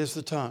wicked is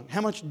the tongue?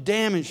 How much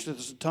damage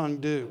does the tongue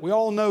do? We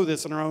all know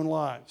this in our own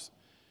lives.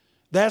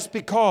 That's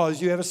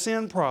because you have a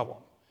sin problem.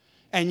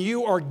 And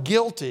you are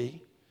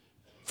guilty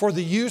for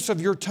the use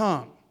of your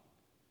tongue.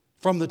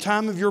 From the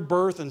time of your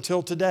birth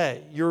until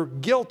today. You're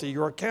guilty.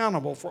 You're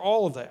accountable for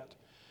all of that.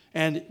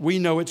 And we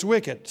know it's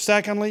wicked.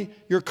 Secondly,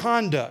 your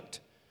conduct.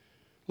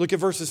 Look at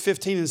verses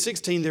 15 and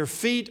 16. Their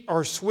feet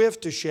are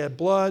swift to shed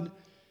blood.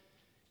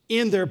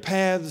 In their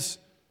paths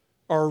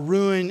are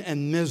ruin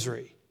and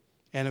misery.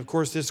 And of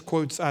course, this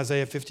quotes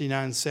Isaiah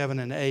 59, 7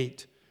 and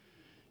 8.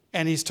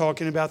 And he's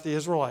talking about the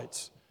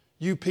Israelites.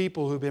 You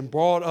people who've been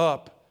brought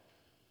up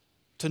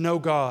to know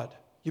God.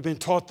 You've been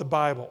taught the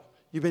Bible.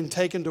 You've been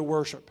taken to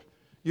worship.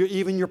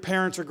 Even your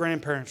parents or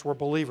grandparents were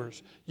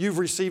believers. You've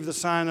received the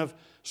sign of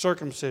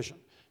circumcision.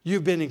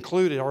 You've been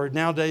included, or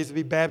nowadays it'd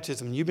be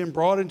baptism. You've been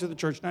brought into the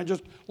church. Now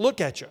just look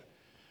at you.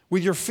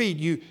 With your feet,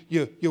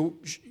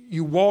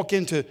 you walk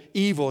into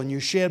evil and you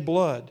shed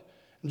blood.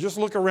 And just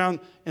look around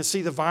and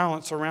see the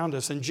violence around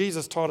us. And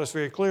Jesus taught us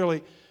very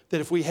clearly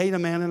that if we hate a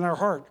man in our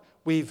heart,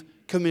 we've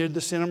committed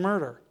the sin of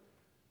murder.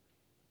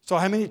 So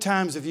how many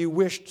times have you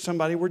wished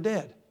somebody were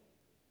dead?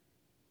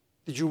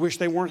 Did you wish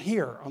they weren't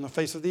here on the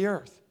face of the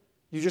earth?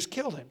 You just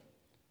killed him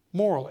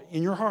morally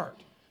in your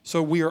heart.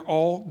 So we are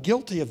all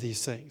guilty of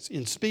these things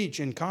in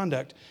speech, in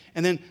conduct.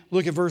 And then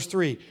look at verse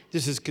 3.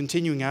 This is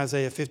continuing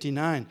Isaiah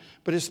 59,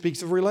 but it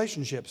speaks of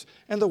relationships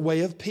and the way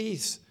of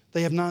peace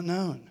they have not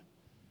known.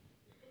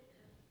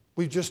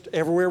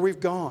 Everywhere we've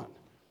gone,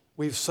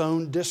 we've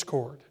sown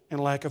discord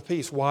and lack of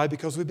peace. Why?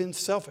 Because we've been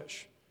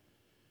selfish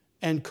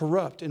and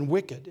corrupt and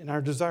wicked in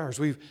our desires.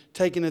 We've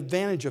taken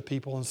advantage of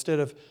people instead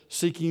of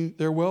seeking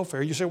their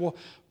welfare. You say, well,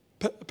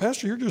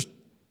 Pastor,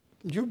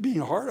 you're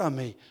being hard on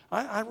me.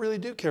 I really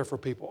do care for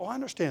people. Oh, I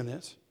understand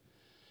this.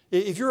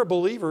 If you're a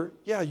believer,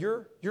 yeah,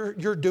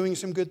 you're doing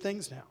some good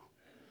things now.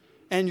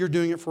 And you're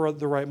doing it for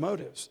the right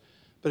motives.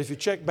 But if you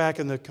check back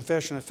in the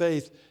Confession of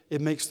Faith,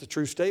 it makes the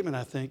true statement,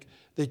 I think,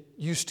 that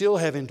you still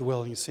have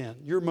indwelling sin.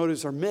 Your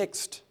motives are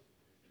mixed.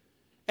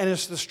 And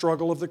it's the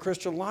struggle of the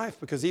Christian life,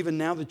 because even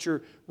now that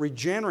you're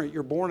regenerate,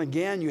 you're born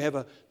again, you have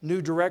a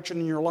new direction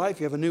in your life,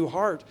 you have a new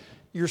heart,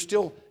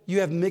 you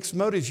have mixed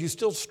motives. You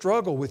still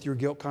struggle with your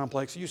guilt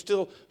complex. You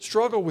still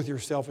struggle with your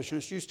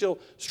selfishness. You still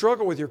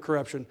struggle with your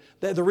corruption.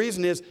 The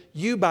reason is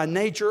you by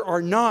nature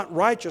are not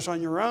righteous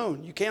on your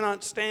own. You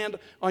cannot stand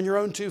on your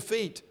own 2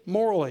 feet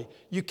morally.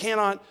 You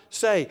cannot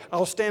say,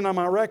 I'll stand on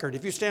my record.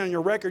 If you stand on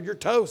your record, you're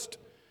toast.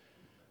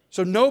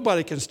 So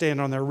nobody can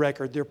stand on their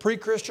record, their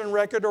pre-Christian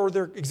record or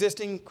their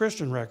existing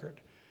Christian record,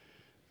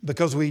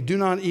 because we do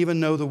not even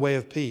know the way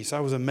of peace. I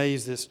was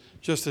amazed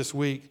just this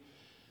week.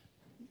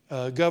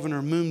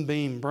 Governor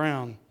Moonbeam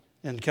Brown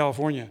in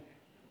California.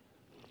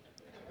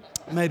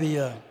 Maybe,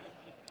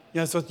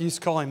 that's what you used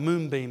to call him,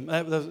 Moonbeam.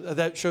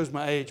 That shows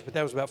my age, but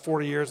that was about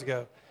 40 years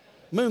ago.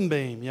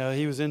 Moonbeam,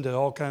 he was into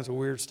all kinds of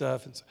weird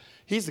stuff. And so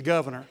he's the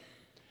governor.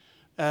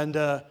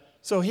 And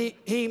so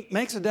he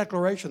makes a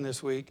declaration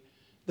this week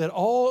that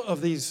all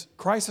of these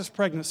crisis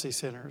pregnancy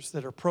centers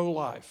that are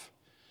pro-life,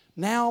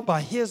 now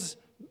by his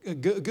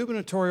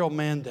gubernatorial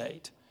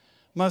mandate,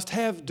 must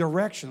have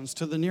directions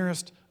to the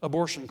nearest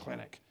abortion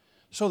clinic,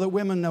 so that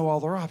women know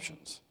all their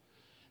options.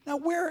 Now,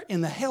 where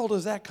in the hell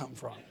does that come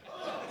from?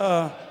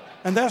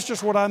 And that's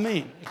just what I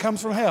mean. It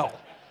comes from hell.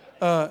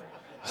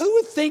 Who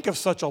would think of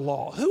such a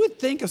law? Who would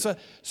think of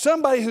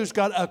somebody who's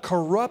got a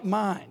corrupt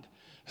mind,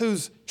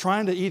 who's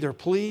trying to either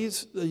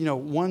please,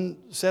 one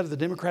set of the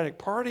Democratic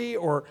Party,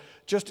 or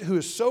just who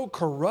is so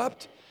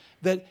corrupt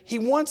that he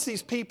wants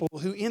these people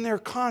who in their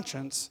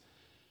conscience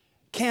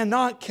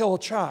cannot kill a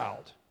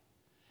child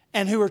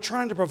and who are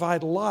trying to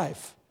provide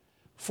life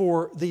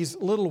for these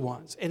little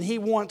ones. And he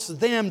wants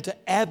them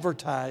to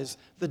advertise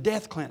the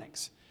death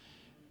clinics.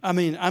 I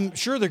mean, I'm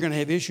sure they're going to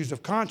have issues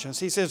of conscience.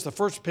 He says the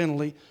first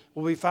penalty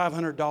will be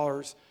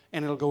 $500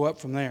 and it'll go up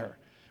from there.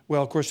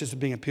 Well, of course, this is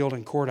being appealed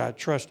in court.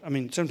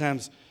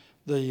 Sometimes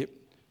the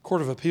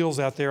Court of Appeals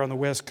out there on the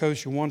West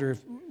Coast, you wonder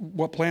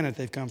what planet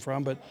they've come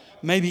from, but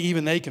maybe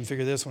even they can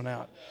figure this one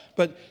out.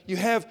 But you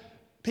have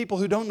people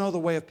who don't know the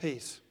way of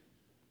peace,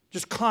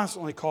 just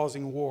constantly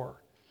causing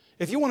war.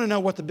 If you want to know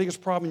what the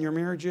biggest problem in your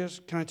marriage is,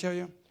 can I tell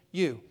you?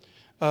 You.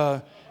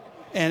 And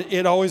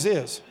it always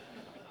is.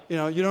 You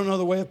don't know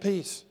the way of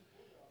peace.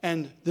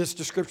 And this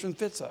description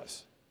fits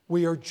us.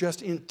 We are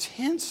just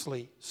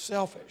intensely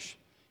selfish.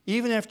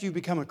 Even after you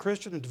become a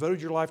Christian and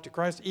devoted your life to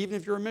Christ, even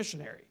if you're a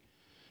missionary,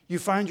 you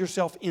find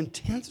yourself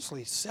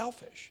intensely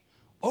selfish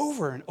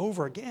over and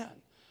over again.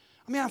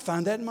 I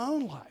find that in my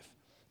own life.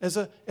 As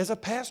a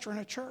pastor in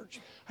a church,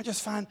 I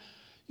just find,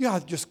 I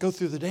just go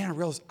through the day and I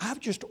realize I've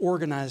just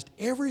organized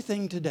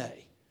everything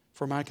today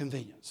for my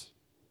convenience.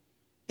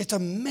 It's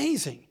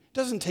amazing.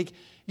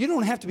 You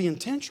don't have to be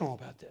intentional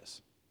about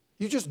this.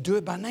 You just do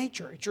it by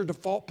nature. It's your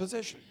default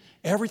position.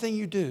 Everything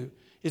you do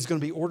is going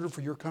to be ordered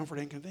for your comfort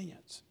and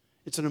convenience.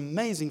 It's an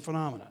amazing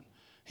phenomenon.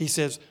 He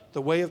says,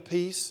 the way of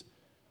peace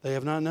they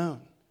have not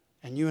known,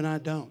 and you and I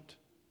don't.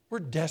 We're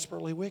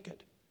desperately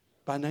wicked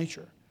by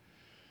nature.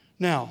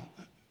 Now,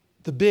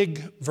 the big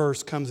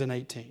verse comes in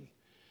 18.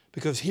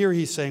 Because here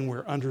he's saying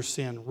we're under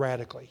sin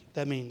radically.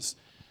 That means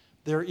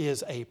there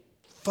is a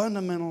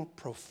fundamental,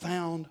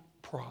 profound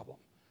problem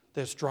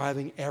that's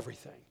driving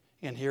everything.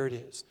 And here it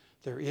is.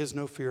 There is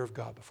no fear of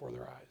God before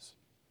their eyes.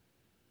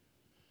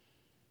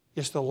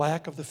 It's the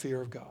lack of the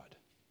fear of God.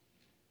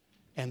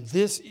 And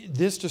this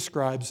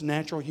describes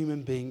natural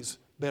human beings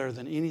better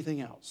than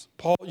anything else.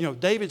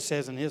 David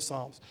says in his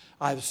Psalms,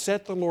 I've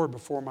set the Lord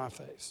before my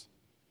face.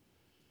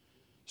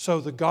 So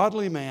the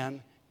godly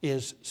man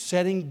is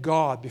setting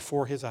God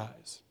before his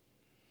eyes.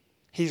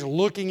 He's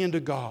looking into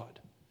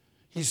God.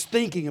 He's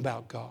thinking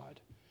about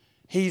God.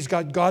 He's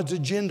got God's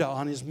agenda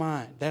on his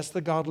mind. That's the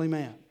godly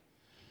man.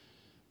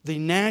 the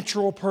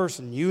natural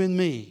person, you and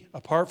me,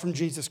 apart from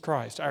Jesus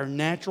Christ, our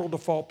natural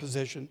default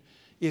position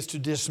is to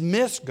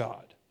dismiss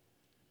God,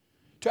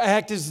 to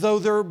act as though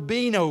there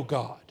be no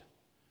God,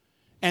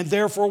 and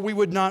therefore we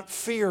would not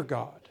fear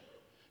God.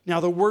 Now,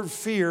 the word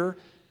fear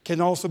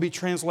can also be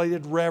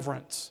translated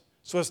reverence.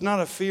 So it's not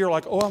a fear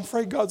like, oh, I'm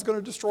afraid God's going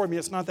to destroy me.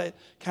 It's not that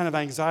kind of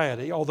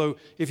anxiety, although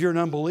if you're an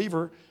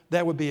unbeliever,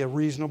 that would be a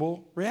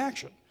reasonable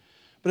reaction.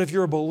 But if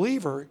you're a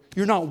believer,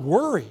 you're not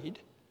worried,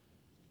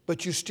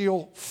 but you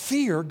still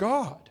fear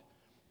God.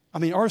 I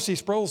mean, R.C.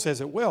 Sproul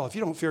says it well. If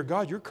you don't fear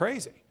God, you're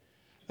crazy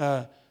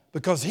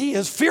because He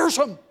is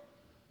fearsome.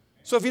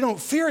 So if you don't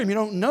fear Him, you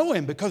don't know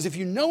Him, because if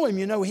you know Him,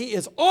 you know He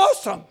is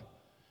awesome.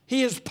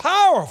 He is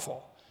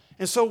powerful.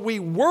 And so we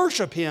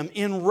worship Him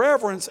in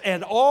reverence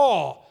and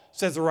awe,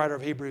 says the writer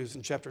of Hebrews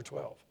in chapter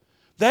 12.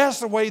 That's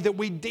the way that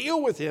we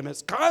deal with Him.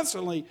 It's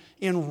constantly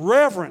in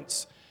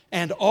reverence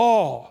and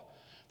awe.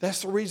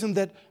 That's the reason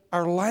that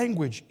our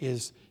language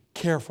is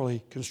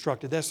carefully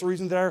constructed. That's the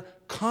reason that our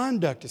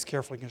conduct is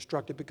carefully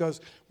constructed,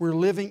 because we're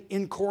living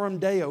in coram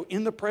Deo,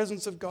 in the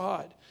presence of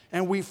God,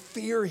 and we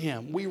fear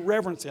Him, we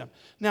reverence Him.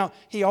 Now,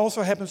 He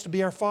also happens to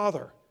be our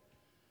Father.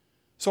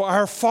 So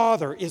our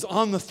Father is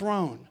on the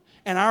throne,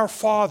 and our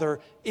Father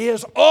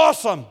is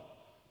awesome.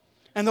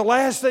 And the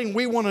last thing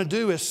we want to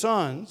do as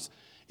sons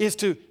is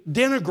to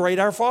denigrate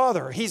our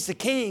Father. He's the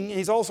King,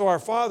 He's also our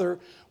Father.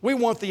 We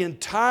want the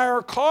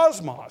entire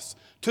cosmos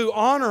to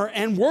honor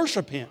and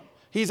worship Him.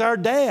 He's our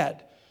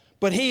dad,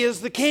 but He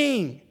is the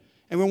King,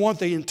 and we want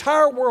the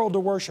entire world to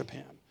worship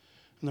Him.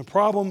 And the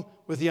problem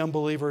with the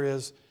unbeliever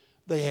is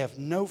they have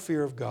no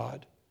fear of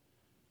God.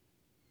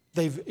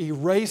 They've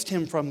erased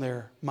Him from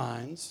their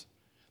minds.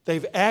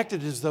 They've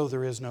acted as though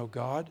there is no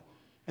God,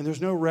 and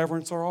there's no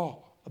reverence or awe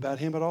about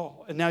Him at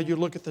all. And now you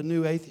look at the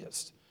new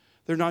atheists.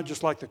 They're not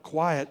just like the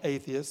quiet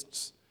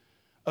atheists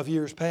of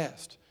years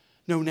past.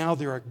 No, now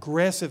they're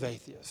aggressive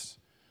atheists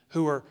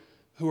who are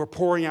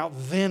pouring out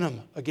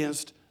venom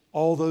against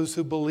all those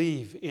who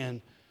believe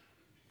in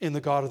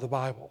the God of the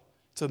Bible.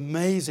 It's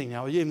amazing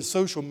now. In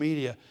social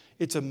media,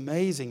 it's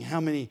amazing how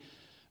many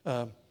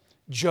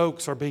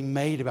jokes are being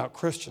made about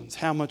Christians,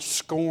 how much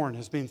scorn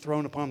has been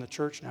thrown upon the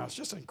church now. It's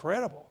just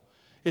incredible.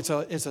 It's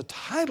a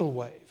tidal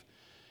wave.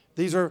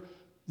 These are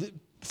the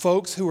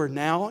folks who are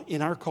now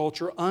in our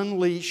culture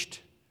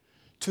unleashed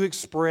to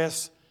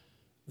express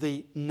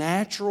the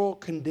natural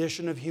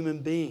condition of human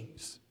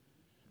beings.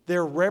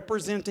 They're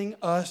representing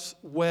us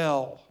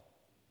well.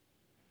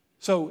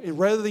 So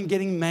rather than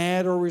getting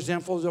mad or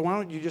resentful, why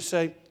don't you just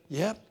say,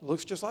 yep,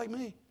 looks just like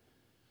me.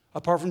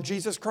 Apart from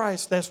Jesus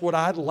Christ, that's what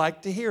I'd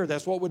like to hear.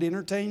 That's what would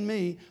entertain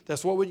me.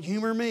 That's what would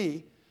humor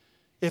me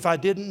if I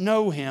didn't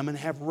know Him and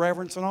have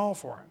reverence and awe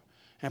for Him.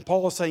 And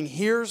Paul is saying,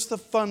 here's the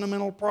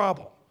fundamental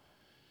problem.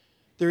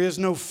 There is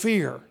no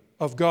fear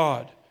of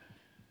God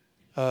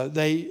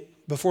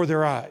before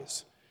their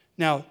eyes.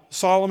 Now,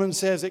 Solomon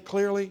says it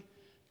clearly.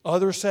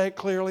 Others say it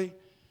clearly.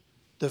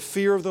 The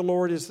fear of the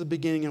Lord is the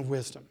beginning of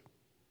wisdom.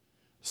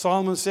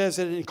 Solomon says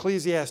it in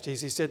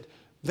Ecclesiastes. He said,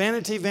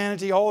 vanity,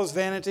 vanity, all is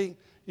vanity.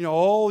 You know,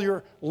 all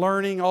your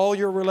learning, all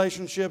your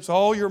relationships,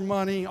 all your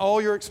money,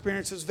 all your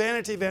experiences,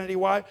 vanity, vanity.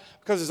 Why?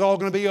 Because it's all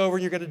going to be over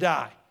and you're going to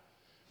die.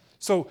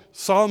 So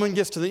Solomon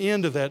gets to the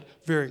end of that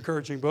very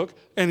encouraging book,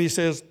 and he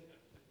says,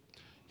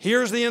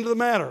 here's the end of the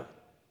matter.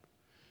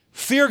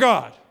 Fear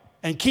God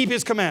and keep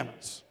His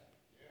commandments.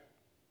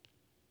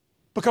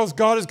 Because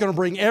God is going to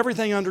bring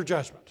everything under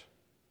judgment.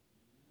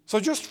 So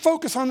just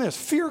focus on this.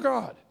 Fear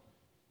God.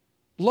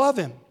 Love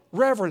Him.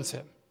 Reverence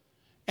Him.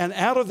 And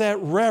out of that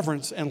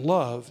reverence and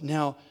love,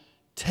 now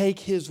take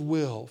His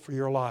will for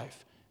your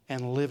life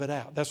and live it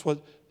out. That's what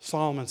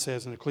Solomon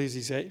says in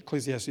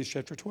Ecclesiastes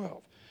chapter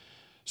 12.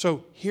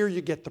 So here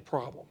you get the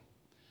problem.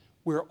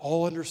 We're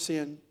all under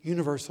sin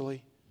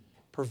universally,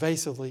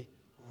 pervasively,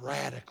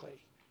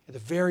 radically. At the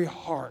very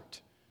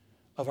heart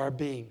of our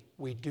being,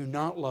 we do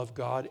not love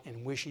God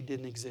and wish He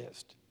didn't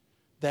exist.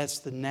 That's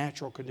the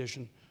natural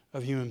condition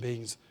of human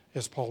beings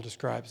as Paul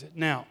describes it.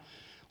 Now,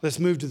 let's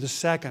move to the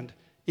second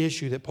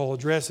issue that Paul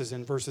addresses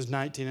in verses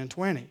 19 and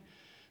 20.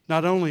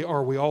 Not only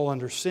are we all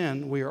under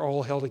sin, we are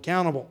all held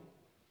accountable.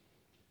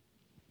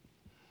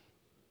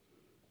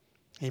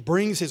 He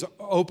brings his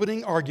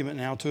opening argument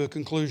now to a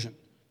conclusion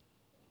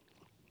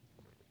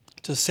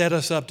to set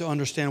us up to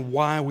understand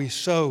why we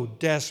so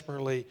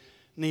desperately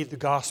need the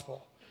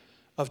gospel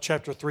of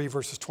chapter 3,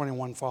 verses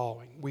 21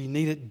 following. We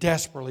need it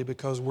desperately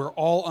because we're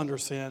all under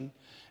sin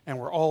and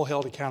we're all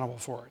held accountable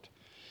for it.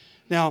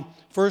 Now,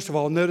 first of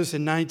all, notice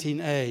in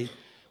 19a,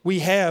 we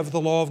have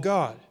the law of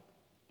God.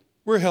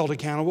 We're held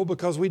accountable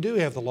because we do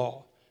have the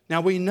law.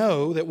 Now, we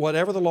know that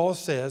whatever the law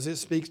says, it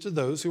speaks to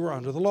those who are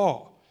under the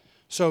law.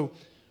 So,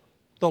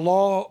 the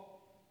law,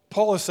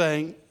 Paul is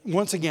saying,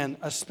 once again,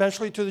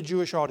 especially to the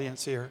Jewish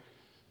audience here,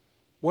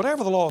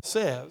 whatever the law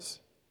says,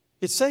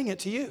 it's saying it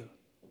to you.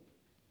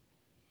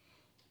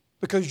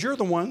 Because you're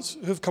the ones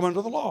who've come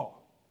under the law.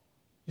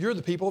 You're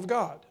the people of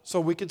God.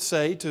 So we could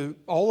say to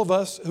all of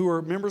us who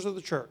are members of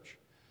the church,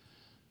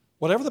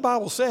 whatever the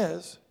Bible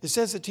says, it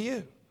says it to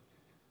you.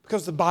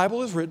 Because the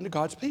Bible is written to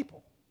God's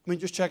people. I mean,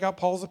 just check out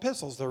Paul's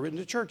epistles. They're written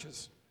to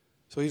churches.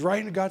 So he's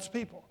writing to God's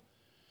people.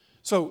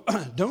 So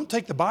don't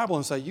take the Bible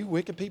and say, you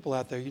wicked people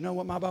out there, you know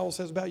what my Bible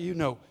says about you?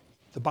 No,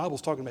 the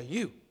Bible's talking about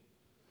you.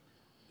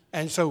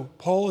 And so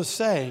Paul is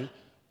saying,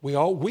 we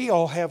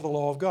all have the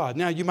law of God.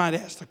 Now, you might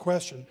ask the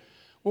question,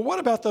 well, what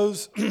about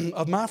those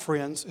of my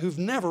friends who've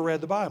never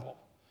read the Bible?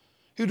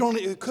 Who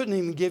couldn't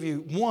even give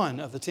you one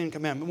of the 10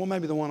 Commandments? Well,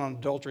 maybe the one on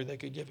adultery they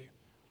could give you.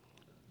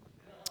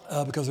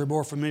 Because they're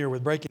more familiar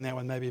with breaking that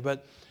one maybe.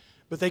 But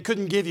they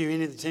couldn't give you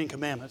any of the 10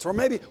 Commandments. Or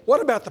maybe,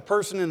 what about the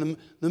person in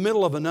the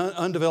middle of an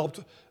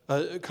undeveloped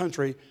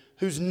country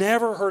who's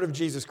never heard of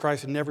Jesus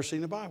Christ and never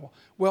seen the Bible?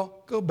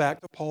 Well, go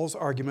back to Paul's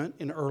argument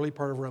in the early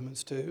part of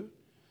Romans 2.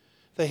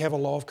 They have a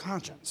law of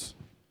conscience.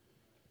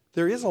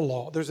 There is a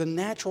law. There's a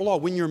natural law.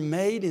 When you're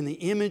made in the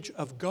image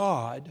of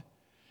God,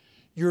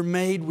 you're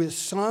made with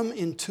some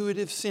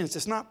intuitive sense.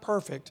 It's not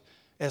perfect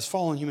as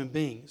fallen human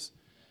beings,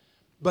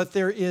 but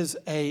there is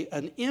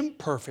an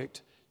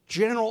imperfect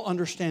general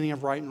understanding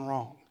of right and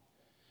wrong.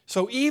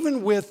 So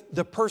even with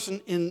the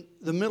person in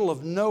the middle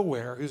of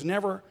nowhere who's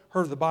never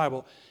heard of the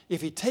Bible,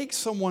 if he takes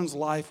someone's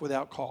life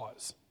without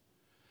cause,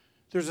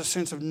 there's a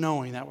sense of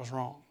knowing that was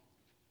wrong.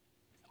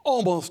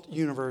 Almost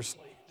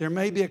universally. There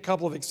may be a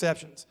couple of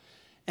exceptions.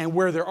 And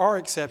where there are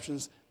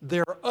exceptions,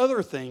 there are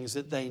other things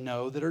that they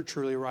know that are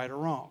truly right or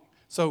wrong.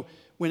 So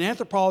when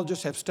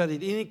anthropologists have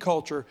studied any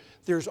culture,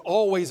 there's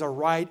always a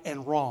right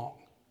and wrong.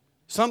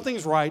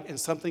 Something's right and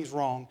something's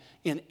wrong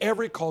in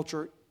every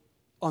culture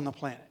on the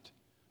planet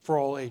for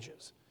all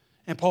ages.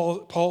 And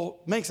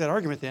Paul makes that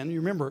argument then. You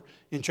remember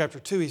in chapter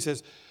 2, he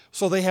says,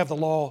 so they have the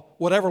law,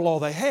 whatever law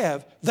they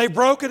have, they've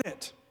broken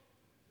it.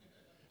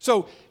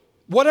 So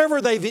whatever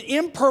they've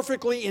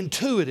imperfectly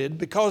intuited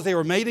because they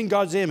were made in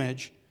God's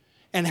image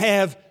and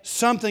have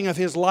something of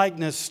His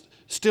likeness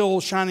still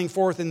shining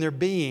forth in their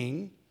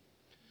being,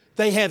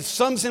 they have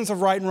some sense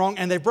of right and wrong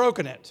and they've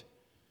broken it.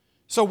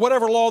 So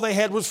whatever law they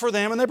had was for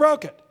them and they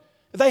broke it.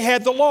 They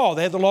had the law.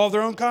 They had the law of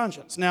their own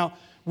conscience. Now,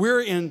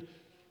 we're in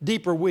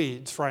deeper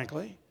weeds,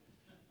 frankly,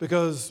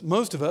 because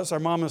most of us, our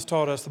mamas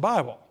taught us the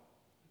Bible.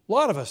 A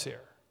lot of us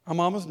here, our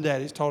mamas and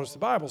daddies taught us the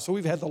Bible. So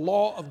we've had the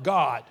law of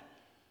God,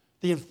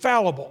 the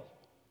infallible,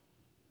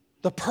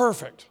 the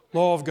perfect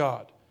law of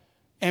God.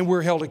 And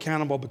we're held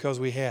accountable because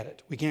we had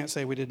it. We can't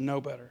say we didn't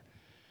know better.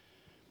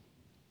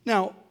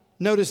 Now,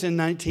 notice in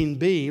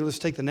 19b, let's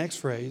take the next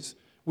phrase,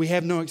 we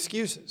have no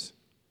excuses.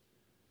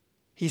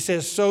 He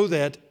says, so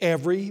that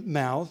every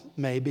mouth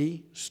may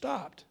be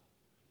stopped.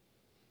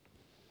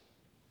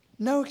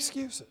 No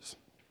excuses.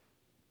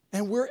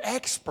 And we're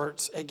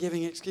experts at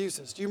giving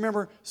excuses. Do you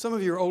remember, some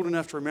of you are old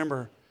enough to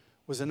remember,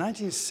 was it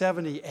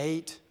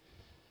 1978?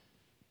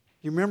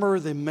 You remember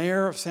the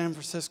mayor of San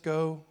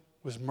Francisco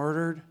was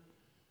murdered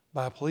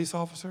by a police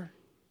officer?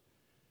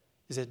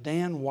 Is it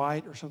Dan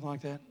White or something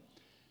like that?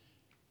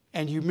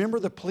 And you remember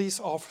the police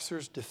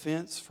officer's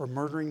defense for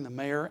murdering the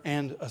mayor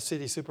and a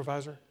city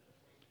supervisor?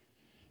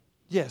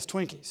 Yes,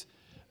 Twinkies.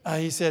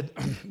 He said,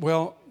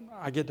 well,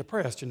 I get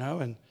depressed,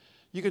 and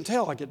you can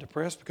tell I get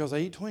depressed because I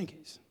eat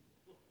Twinkies.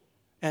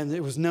 And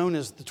it was known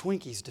as the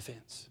Twinkies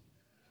defense.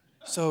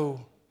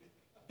 So,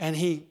 and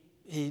he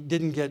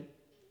didn't get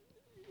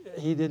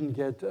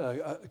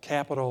a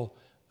capital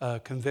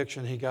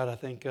conviction. He got, I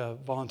think,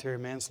 voluntary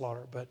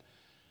manslaughter. But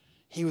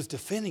he was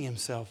defending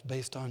himself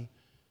based on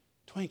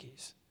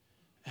Twinkies.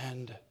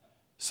 And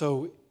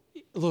so,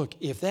 look,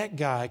 if that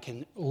guy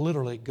can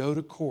literally go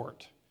to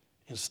court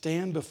and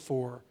stand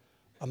before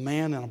a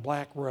man in a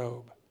black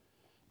robe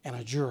and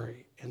a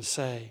jury and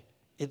say,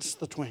 it's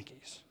the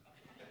Twinkies,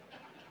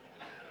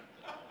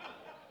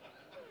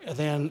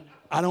 then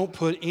I don't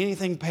put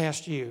anything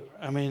past you.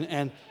 I mean,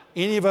 and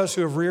any of us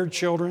who have reared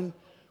children,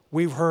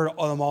 we've heard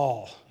them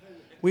all.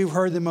 We've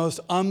heard the most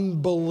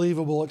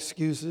unbelievable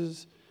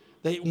excuses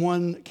that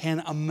one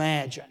can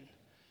imagine.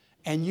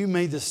 And you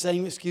made the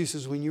same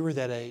excuses when you were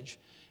that age.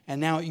 And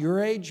now at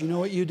your age, you know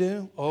what you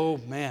do? Oh,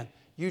 man,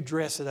 you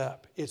dress it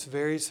up. It's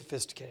very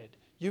sophisticated.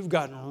 You've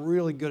gotten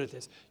really good at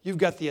this. You've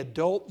got the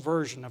adult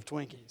version of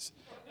Twinkies.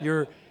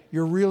 You're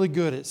really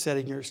good at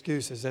setting your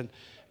excuses.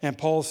 And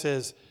Paul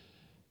says,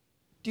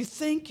 do you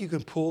think you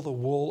can pull the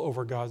wool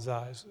over God's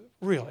eyes?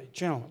 Really,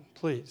 gentlemen,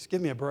 please,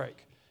 give me a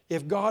break.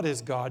 If God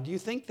is God, do you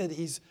think that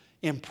He's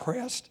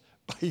impressed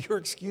by your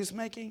excuse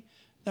making?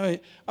 No,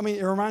 I mean,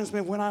 it reminds me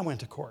of when I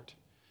went to court.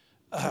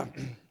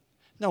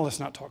 No, let's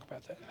not talk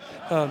about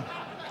that.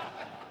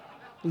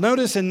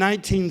 Notice in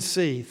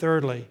 19c,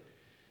 thirdly,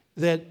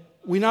 that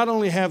we not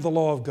only have the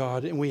law of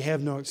God and we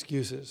have no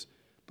excuses,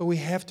 but we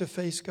have to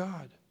face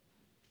God.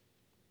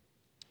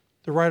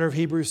 The writer of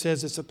Hebrews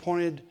says it's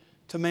appointed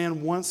to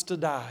man once to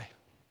die,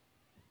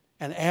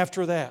 and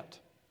after that,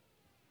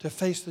 to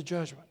face the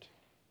judgment.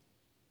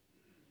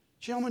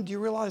 Gentlemen, do you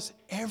realize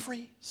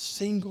every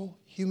single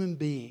human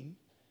being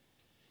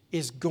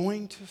is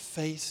going to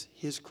face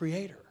his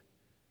Creator?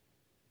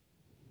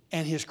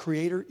 And his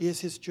Creator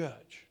is his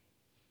judge.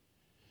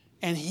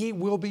 And he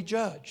will be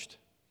judged.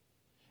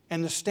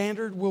 And the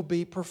standard will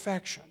be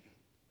perfection.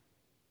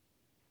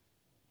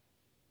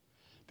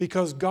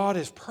 Because God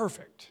is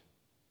perfect.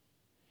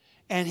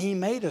 And He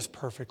made us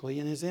perfectly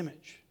in His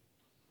image.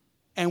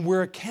 And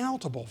we're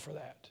accountable for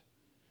that.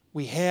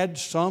 We had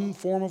some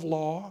form of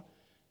law,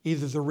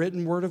 either the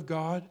written Word of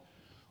God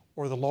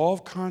or the law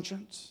of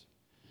conscience.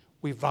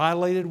 We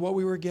violated what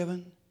we were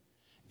given.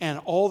 And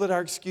all that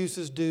our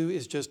excuses do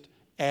is just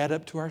add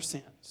up to our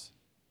sins.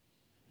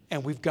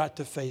 And we've got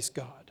to face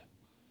God.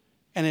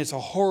 And it's a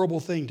horrible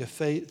thing to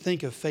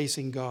think of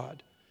facing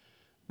God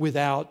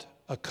without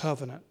a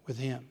covenant with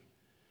Him.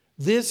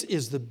 This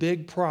is the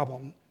big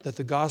problem that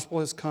the gospel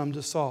has come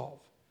to solve.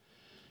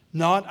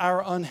 Not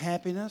our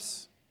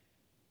unhappiness,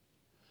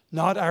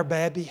 not our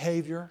bad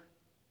behavior.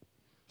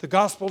 The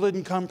gospel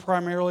didn't come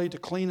primarily to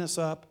clean us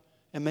up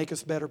and make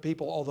us better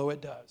people, although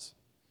it does.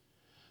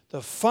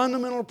 The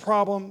fundamental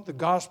problem the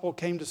gospel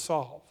came to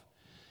solve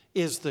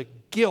is the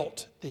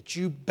guilt that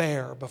you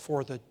bear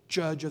before the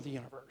judge of the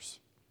universe.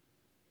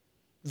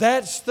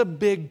 That's the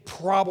big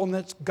problem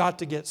that's got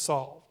to get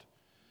solved.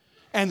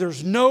 And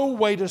there's no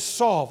way to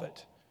solve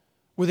it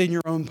within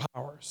your own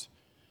powers.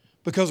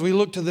 Because we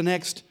look to the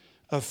next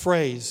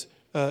phrase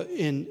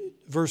in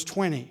verse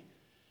 20.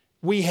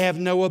 We have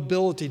no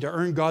ability to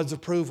earn God's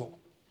approval.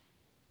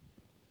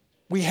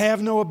 We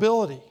have no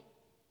ability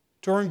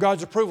to earn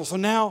God's approval. So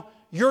now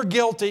you're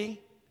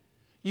guilty.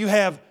 You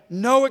have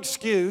no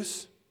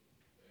excuse.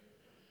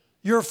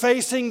 You're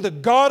facing the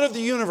God of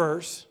the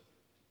universe.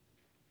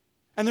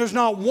 And there's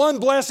not one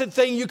blessed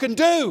thing you can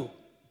do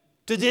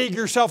to dig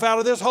yourself out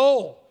of this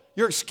hole.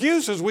 Your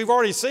excuses, we've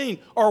already seen,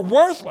 are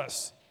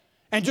worthless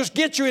and just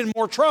get you in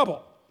more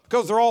trouble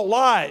because they're all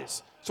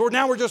lies. So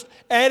now we're just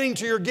adding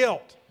to your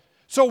guilt.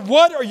 So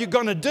what are you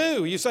going to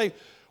do? You say,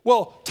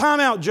 well, time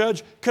out,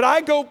 Judge. Could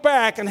I go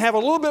back and have a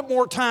little bit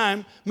more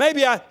time?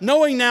 Maybe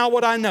knowing now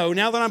what I know,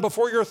 now that I'm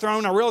before your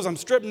throne, I realize I'm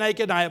stripped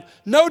naked and I have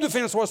no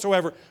defense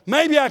whatsoever.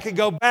 Maybe I could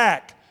go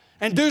back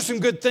and do some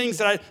good things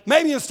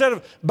maybe instead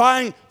of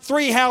buying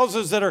 3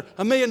 houses that are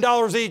 $1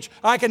 million each,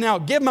 I can now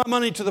give my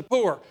money to the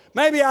poor.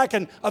 Maybe I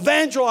can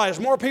evangelize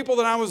more people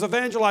than I was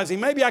evangelizing.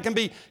 Maybe I can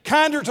be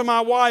kinder to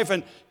my wife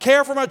and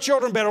care for my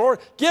children better. Lord,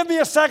 give me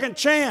a second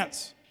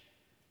chance.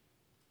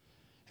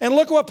 And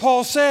look what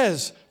Paul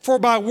says. For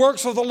by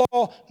works of the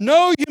law,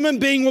 no human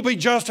being will be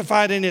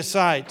justified in his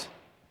sight.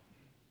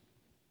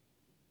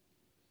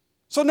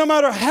 So no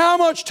matter how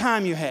much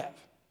time you have,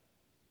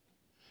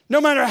 no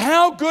matter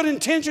how good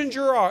intentions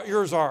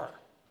yours are,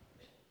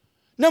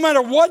 no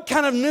matter what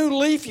kind of new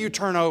leaf you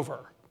turn over,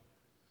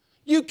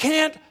 you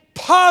can't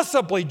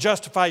possibly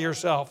justify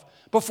yourself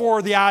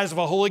before the eyes of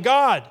a holy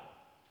God.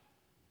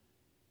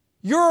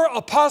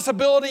 Your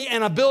possibility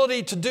and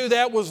ability to do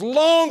that was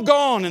long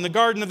gone in the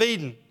Garden of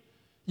Eden.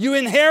 You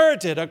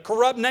inherited a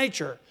corrupt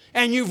nature,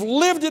 and you've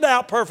lived it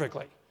out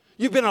perfectly.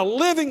 You've been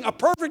a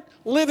perfect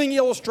living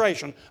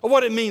illustration of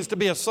what it means to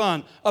be a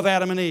son of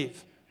Adam and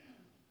Eve.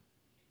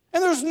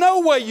 And there's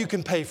no way you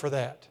can pay for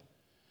that.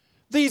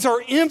 These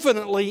are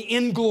infinitely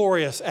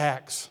inglorious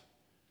acts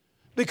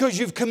because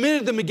you've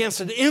committed them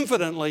against an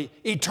infinitely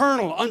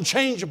eternal,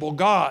 unchangeable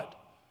God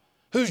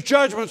whose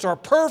judgments are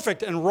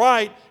perfect and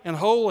right and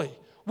holy.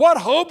 What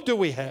hope do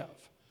we have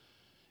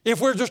if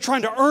we're just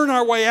trying to earn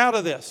our way out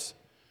of this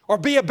or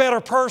be a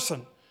better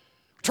person,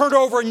 turn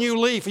over a new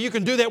leaf? You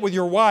can do that with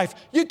your wife.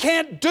 You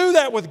can't do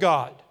that with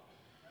God.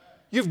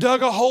 You've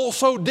dug a hole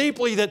so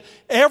deeply that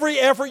every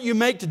effort you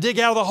make to dig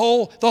out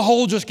of the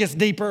hole just gets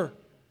deeper.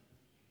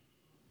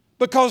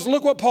 Because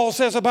look what Paul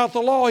says about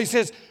the law. He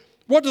says,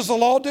 what does the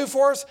law do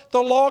for us?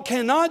 The law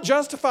cannot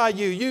justify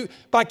you.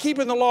 By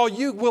keeping the law,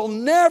 you will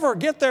never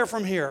get there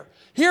from here.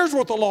 Here's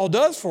what the law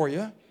does for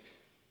you.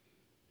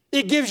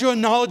 It gives you a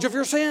knowledge of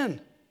your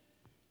sin.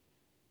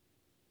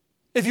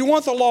 If you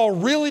want the law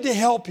really to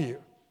help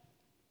you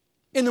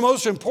in the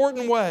most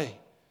important way,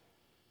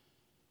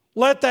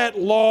 let that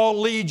law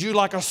lead you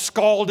like a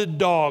scalded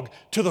dog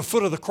to the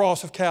foot of the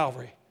cross of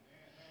Calvary.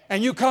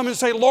 And you come and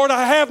say, Lord,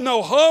 I have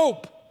no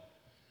hope.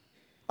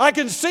 I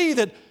can see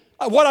that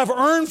what I've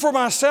earned for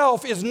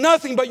myself is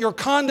nothing but your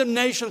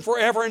condemnation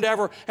forever and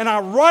ever, and I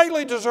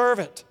rightly deserve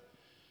it.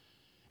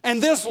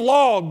 And this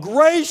law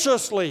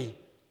graciously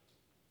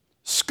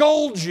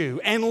scolds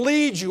you and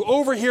leads you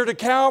over here to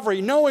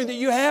Calvary, knowing that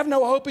you have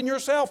no hope in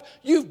yourself.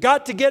 You've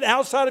got to get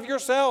outside of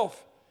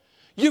yourself.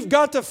 You've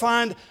got to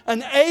find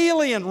an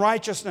alien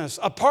righteousness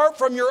apart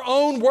from your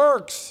own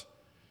works.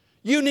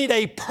 You need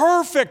a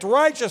perfect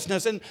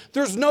righteousness, and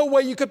there's no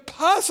way you could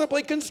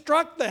possibly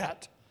construct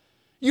that.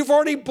 You've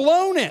already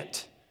blown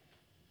it.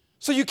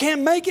 So you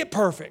can't make it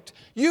perfect.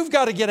 You've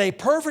got to get a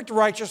perfect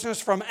righteousness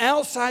from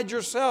outside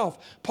yourself.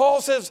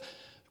 Paul says,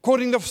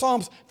 quoting the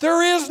Psalms,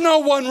 there is no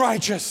one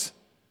righteous.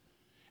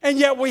 And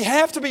yet we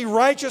have to be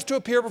righteous to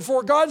appear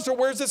before God. So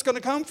where's this going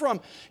to come from?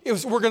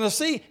 We're going to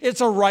see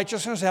it's a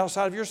righteousness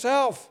outside of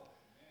yourself.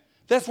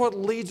 That's what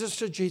leads us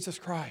to Jesus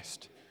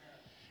Christ.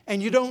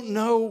 And you don't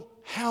know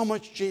how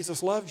much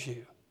Jesus loves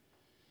you.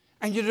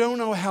 And you don't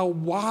know how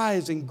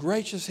wise and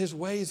gracious His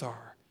ways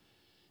are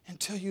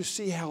until you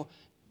see how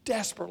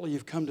desperately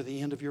you've come to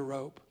the end of your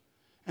rope.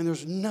 And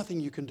there's nothing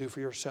you can do for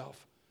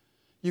yourself.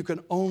 You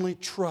can only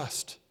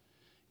trust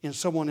in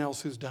someone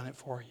else who's done it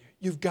for you.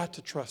 You've got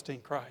to trust in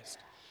Christ.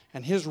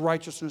 And His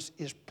righteousness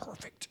is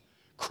perfect,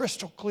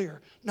 crystal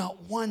clear.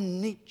 Not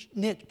one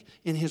nick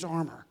in His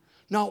armor.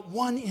 Not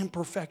one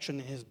imperfection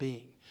in His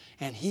being.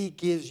 And He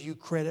gives you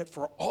credit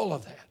for all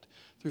of that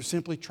through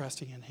simply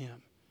trusting in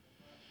Him.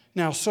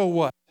 Now, so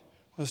what?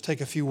 Let's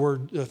take a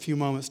few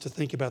moments to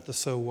think about the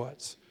so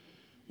whats.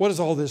 What does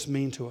all this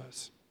mean to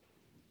us?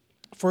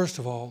 First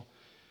of all,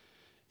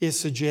 it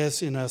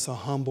suggests in us a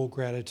humble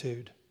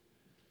gratitude.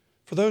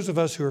 For those of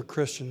us who are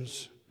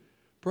Christians,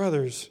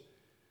 brothers,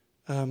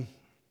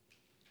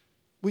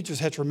 we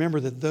just have to remember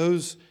that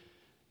those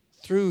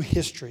through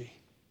history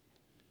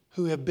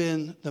who have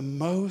been the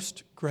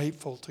most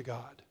grateful to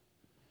God,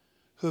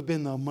 who have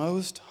been the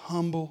most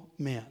humble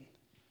men,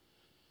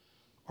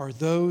 are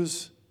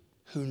those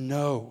who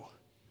know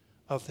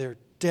of their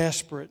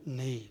desperate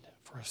need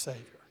for a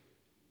Savior.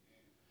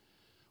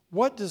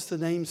 What does the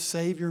name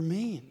Savior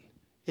mean?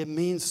 It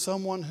means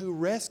someone who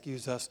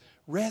rescues us.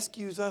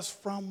 Rescues us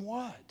from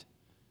what?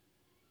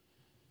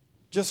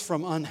 Just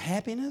from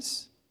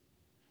unhappiness?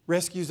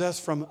 Rescues us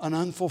from an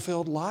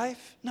unfulfilled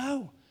life?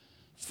 No.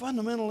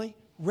 Fundamentally,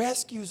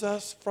 rescues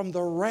us from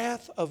the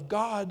wrath of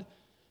God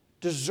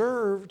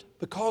deserved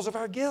because of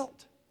our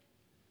guilt.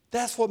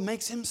 That's what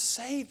makes Him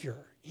Savior.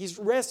 He's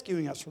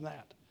rescuing us from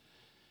that.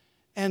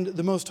 And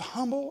the most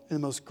humble and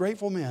the most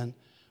grateful men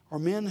are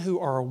men who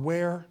are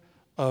aware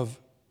of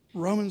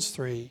Romans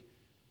 3,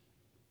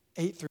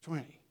 8 through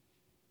 20.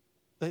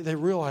 They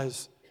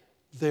realize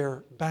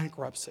their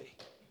bankruptcy,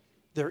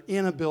 their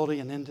inability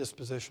and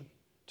indisposition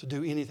to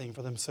do anything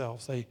for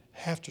themselves. They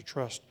have to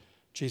trust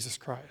Jesus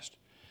Christ.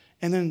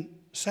 And then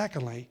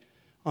secondly,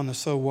 on the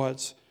so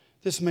whats,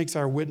 this makes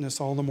our witness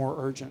all the more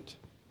urgent.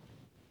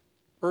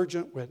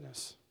 Urgent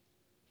witness.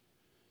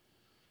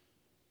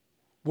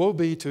 Woe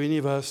be to any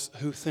of us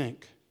who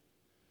think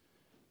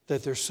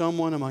that there's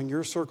someone among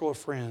your circle of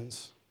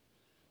friends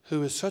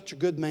who is such a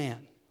good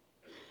man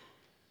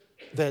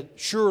that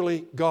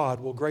surely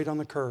God will grate on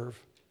the curve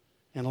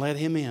and let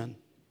him in,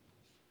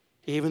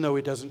 even though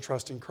he doesn't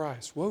trust in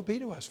Christ. Woe be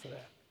to us for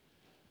that.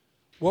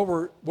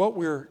 What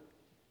we're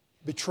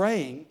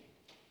betraying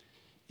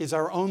is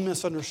our own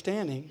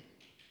misunderstanding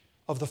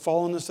of the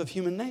fallenness of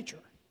human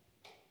nature.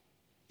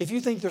 If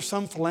you think there's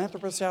some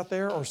philanthropist out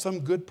there or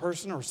some good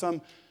person or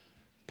some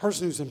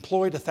person who's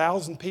employed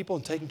 1,000 people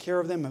and taken care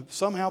of them, and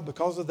somehow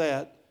because of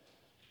that,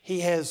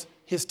 he has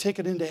his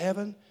ticket into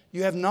heaven,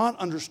 you have not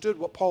understood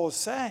what Paul is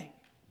saying.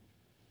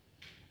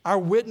 Our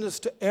witness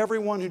to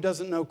everyone who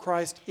doesn't know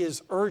Christ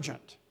is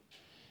urgent.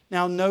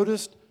 Now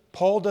notice,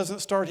 Paul doesn't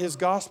start his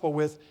gospel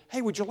with,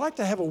 hey, would you like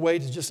to have a way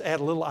to just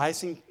add a little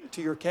icing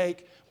to your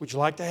cake? Would you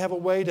like to have a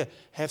way to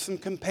have some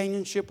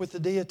companionship with the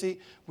deity?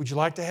 Would you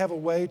like to have a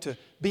way to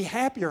be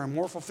happier and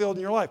more fulfilled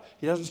in your life?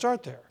 He doesn't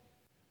start there.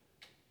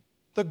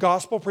 The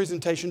gospel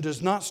presentation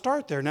does not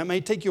start there. Now, it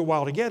may take you a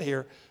while to get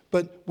here,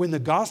 but when the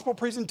gospel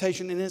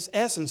presentation in its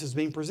essence is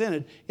being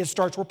presented, it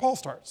starts where Paul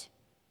starts.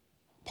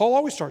 Paul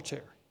always starts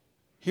here.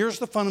 Here's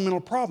the fundamental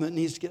problem that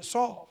needs to get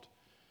solved.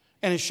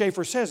 And as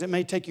Schaeffer says, it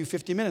may take you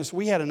 50 minutes.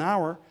 We had an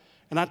hour,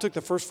 and I took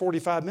the first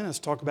 45 minutes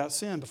to talk about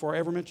sin before I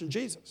ever mentioned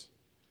Jesus.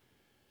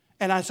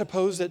 And I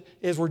suppose that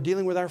as we're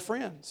dealing with our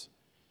friends,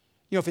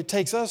 if it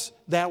takes us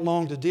that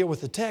long to deal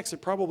with the text,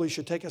 it probably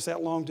should take us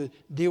that long to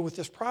deal with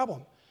this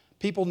problem.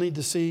 People need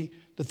to see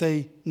that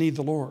they need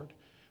the Lord.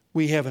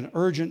 We have an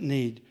urgent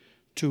need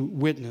to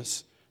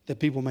witness that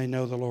people may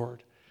know the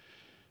Lord.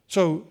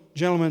 So,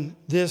 gentlemen,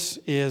 this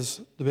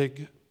is the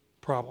big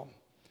problem.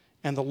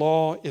 And the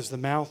law is the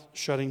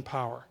mouth-shutting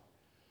power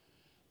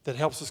that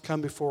helps us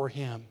come before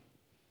Him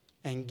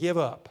and give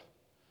up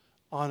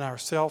on our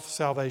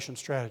self-salvation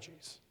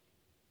strategies.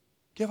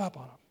 Give up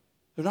on them.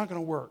 They're not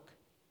going to work.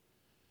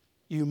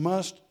 You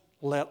must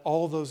let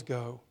all of those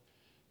go.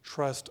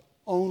 Trust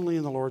only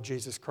in the Lord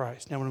Jesus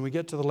Christ. Now, when we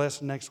get to the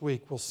lesson next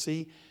week, we'll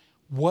see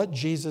what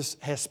Jesus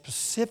has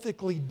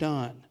specifically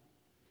done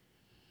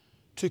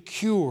to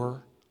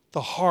cure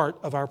the heart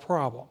of our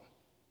problem.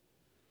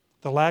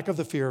 The lack of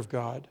the fear of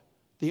God,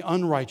 the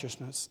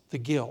unrighteousness, the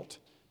guilt.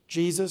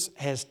 Jesus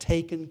has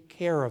taken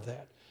care of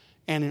that.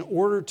 And in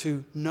order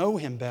to know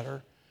Him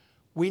better,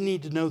 we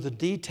need to know the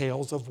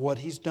details of what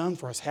He's done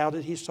for us. How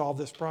did He solve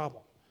this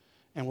problem?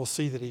 And we'll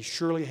see that He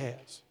surely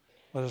has.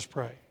 Let us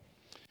pray.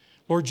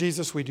 Lord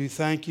Jesus, we do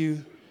thank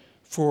You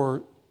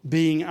for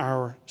being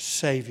our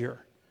Savior.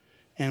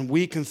 And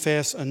we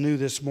confess anew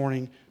this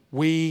morning,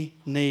 we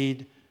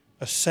need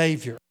a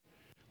Savior.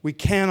 We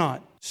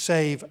cannot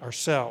save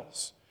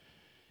ourselves.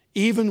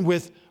 Even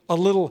with a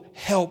little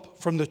help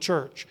from the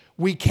church,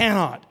 we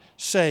cannot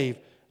save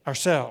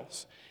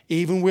ourselves.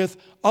 Even with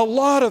a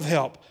lot of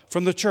help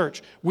from the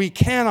church, we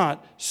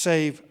cannot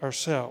save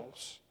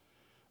ourselves.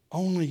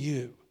 Only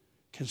You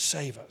can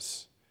save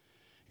us.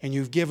 And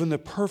You've given the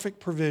perfect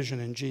provision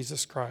in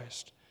Jesus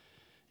Christ.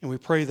 And we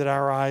pray that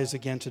our eyes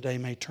again today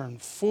may turn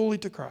fully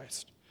to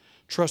Christ,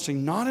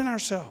 trusting not in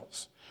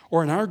ourselves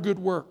or in our good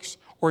works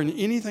or in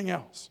anything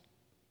else.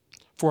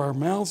 For our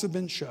mouths have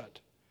been shut,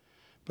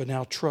 but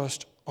now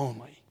trust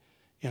only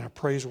in a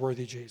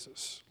praiseworthy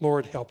Jesus.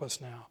 Lord, help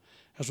us now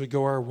as we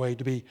go our way,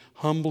 to be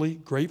humbly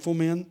grateful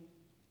men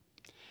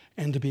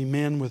and to be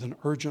men with an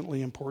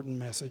urgently important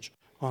message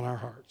on our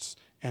hearts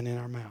and in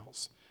our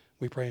mouths.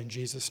 We pray in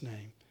Jesus'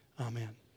 name. Amen.